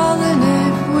promise, darling,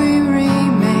 if we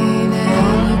remain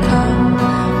and you come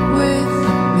with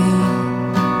me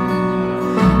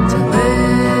to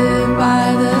live by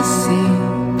the sea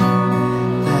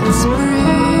that's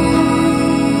breathing.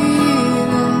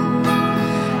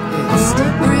 It's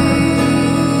still breathing.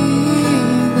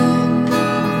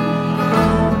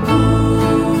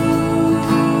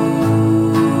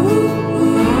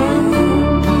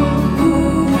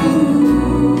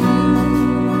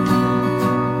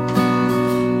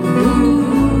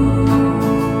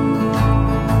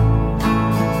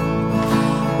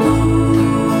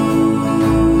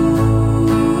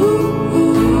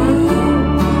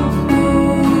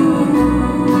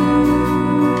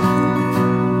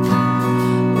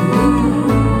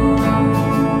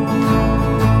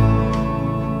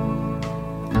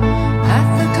 At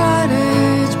the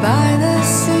cottage by the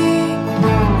sea,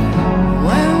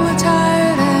 when we're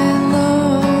tired and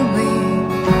lonely,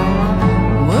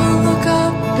 we'll look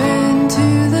up into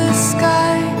the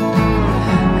sky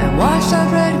and watch that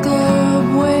red globe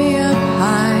way up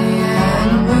high,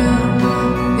 and we'll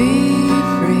be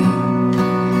free,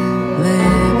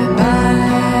 living by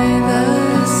the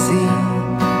sea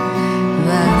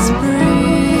that's breathing.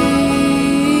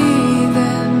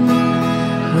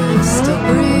 We're still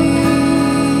breathing.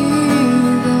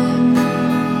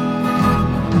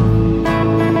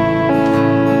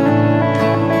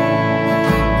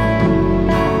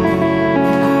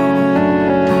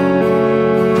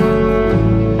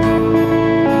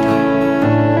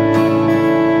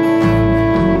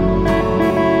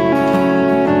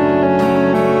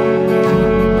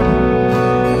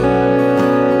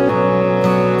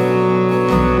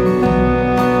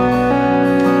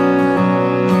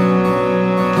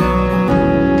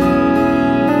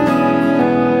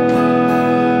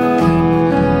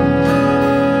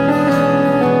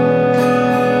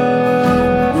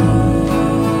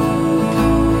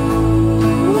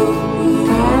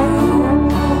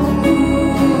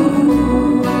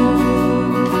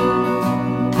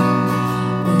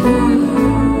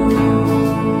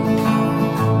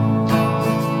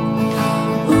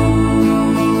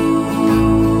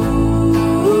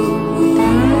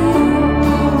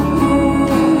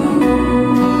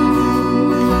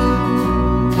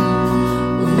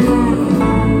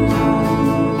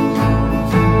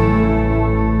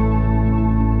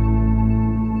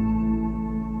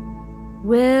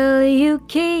 Will you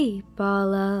keep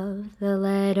all of the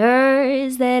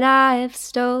letters that I've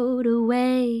stowed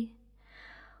away?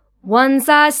 Once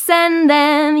I send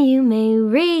them, you may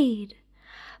read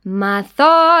my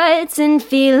thoughts and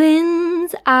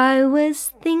feelings. I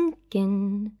was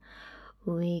thinking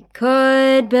we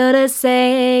could build a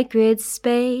sacred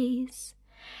space,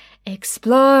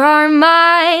 explore our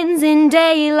minds in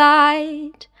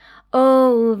daylight,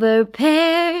 over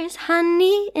pears,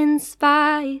 honey, and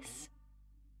spice.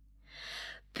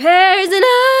 Pears and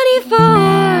honey for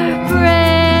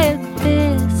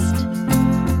breakfast,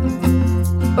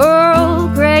 Earl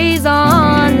Grey's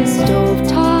on the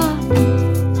stovetop,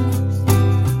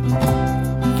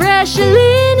 fresh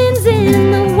linens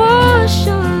in the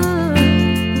washer.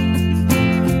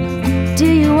 Do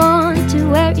you want to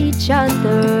wear each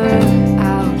other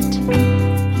out?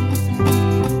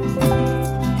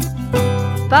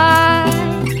 By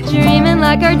dreaming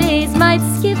like our days might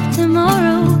skip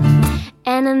tomorrow,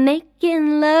 and I'm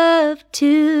making love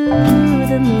to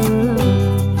the moon.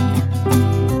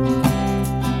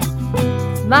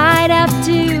 Might have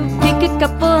to pick a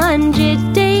couple hundred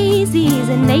daisies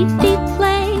and maybe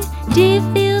play. Do you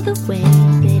feel the way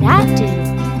that I do?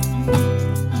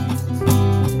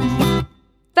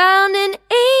 Found an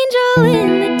angel in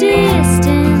the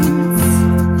distance,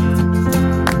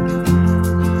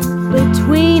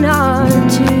 between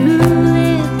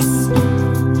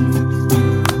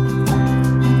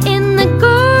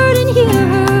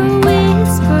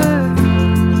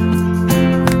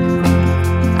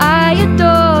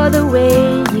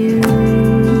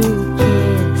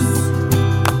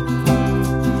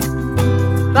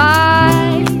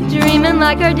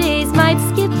like our days might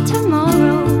skip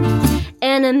tomorrow,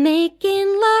 and I'm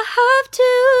making love to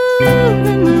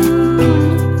the moon.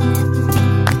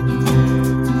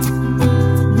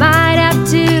 Might have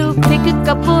to pick a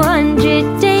couple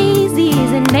hundred daisies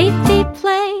and maybe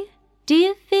play Do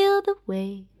You Feel the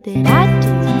Way That I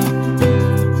Do?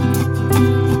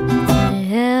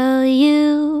 Will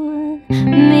you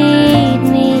meet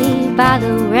me by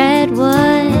the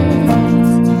redwoods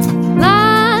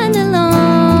lined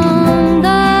along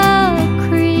the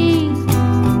creek?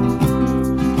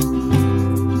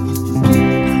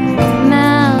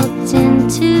 Melt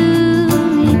into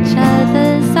each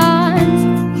other's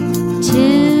arms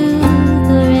to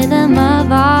the rhythm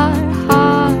of our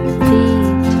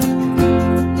heartbeat.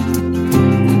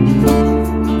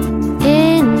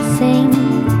 In sync,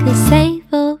 a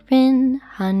savoring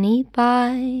honey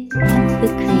by the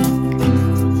creek.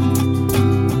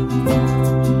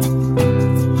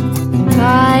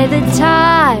 By the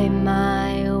time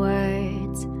my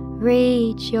words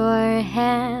reach your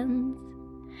hands,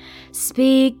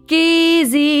 speak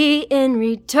easy in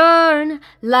return,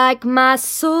 like my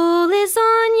soul is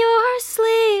on your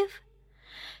sleeve,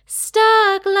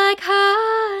 stuck like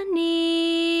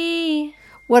honey.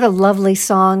 What a lovely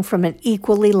song from an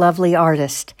equally lovely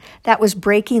artist. That was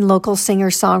breaking local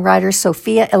singer-songwriter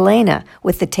Sophia Elena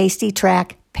with the tasty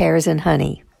track Pears and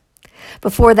Honey.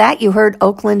 Before that, you heard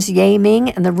Oakland's Ye Ming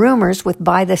and the Rumors with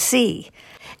By the Sea.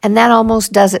 And that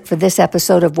almost does it for this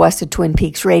episode of West of Twin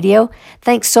Peaks Radio.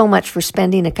 Thanks so much for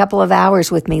spending a couple of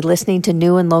hours with me listening to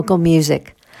new and local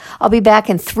music. I'll be back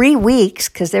in 3 weeks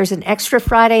because there's an extra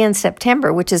Friday in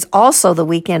September, which is also the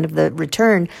weekend of the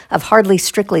return of Hardly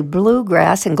Strictly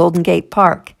Bluegrass in Golden Gate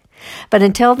Park. But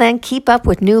until then, keep up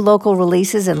with new local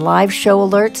releases and live show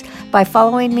alerts by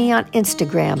following me on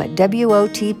Instagram at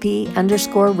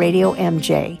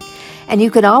WOTP_RadioMJ. And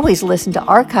you can always listen to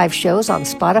archive shows on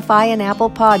Spotify and Apple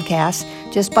Podcasts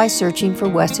just by searching for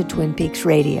West of Twin Peaks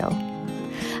Radio.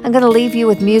 I'm going to leave you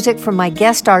with music from my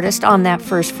guest artist on that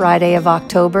first Friday of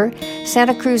October,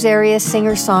 Santa Cruz area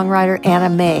singer-songwriter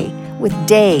Anna Mae, with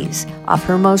Days off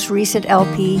her most recent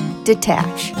LP,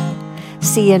 Detach.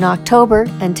 See you in October.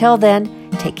 Until then,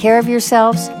 take care of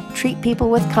yourselves, treat people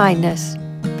with kindness.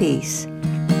 Peace.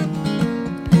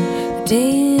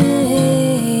 Days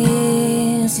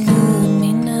lead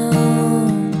me now.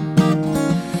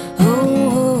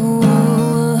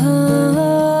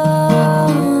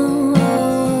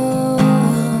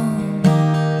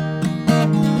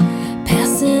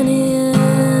 Passing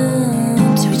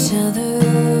into each other,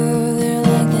 they're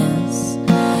like this.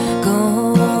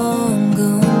 Gone, gone,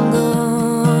 gone,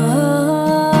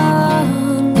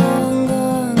 gone, gone,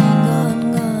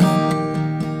 gone, gone.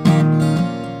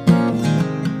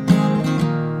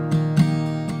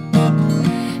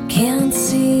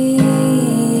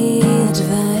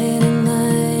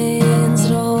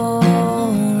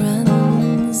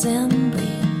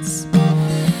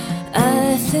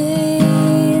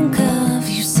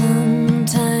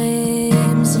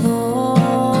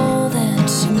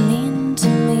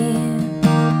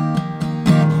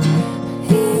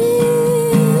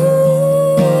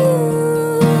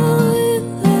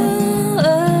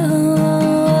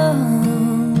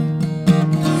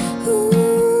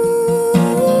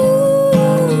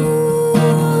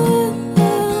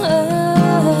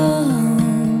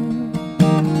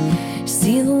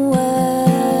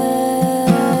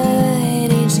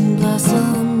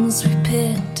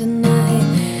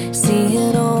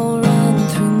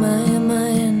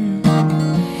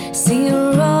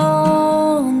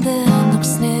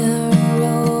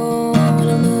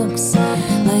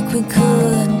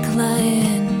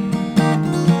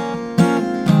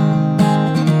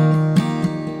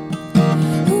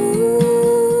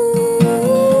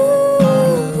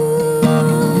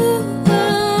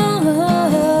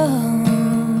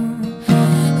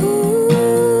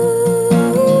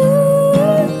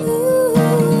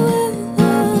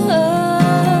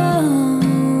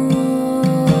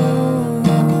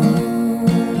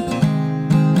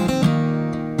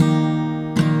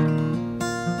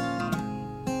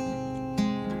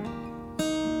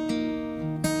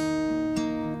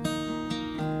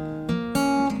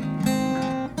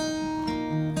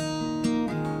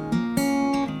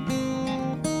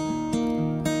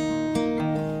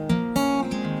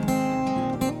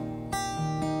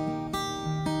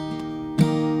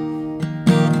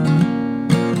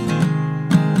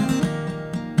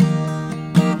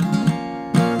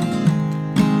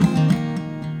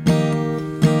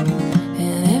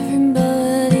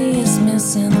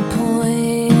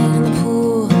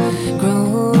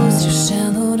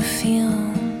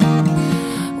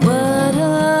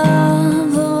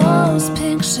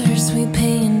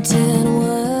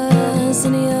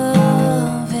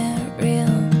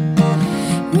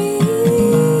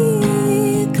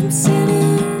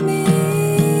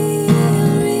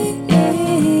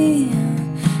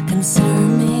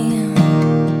 under me.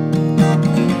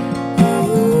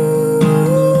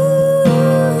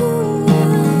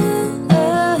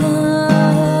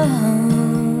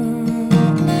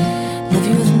 Love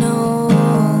you with no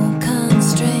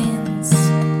constraints.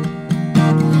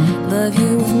 Love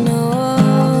you with no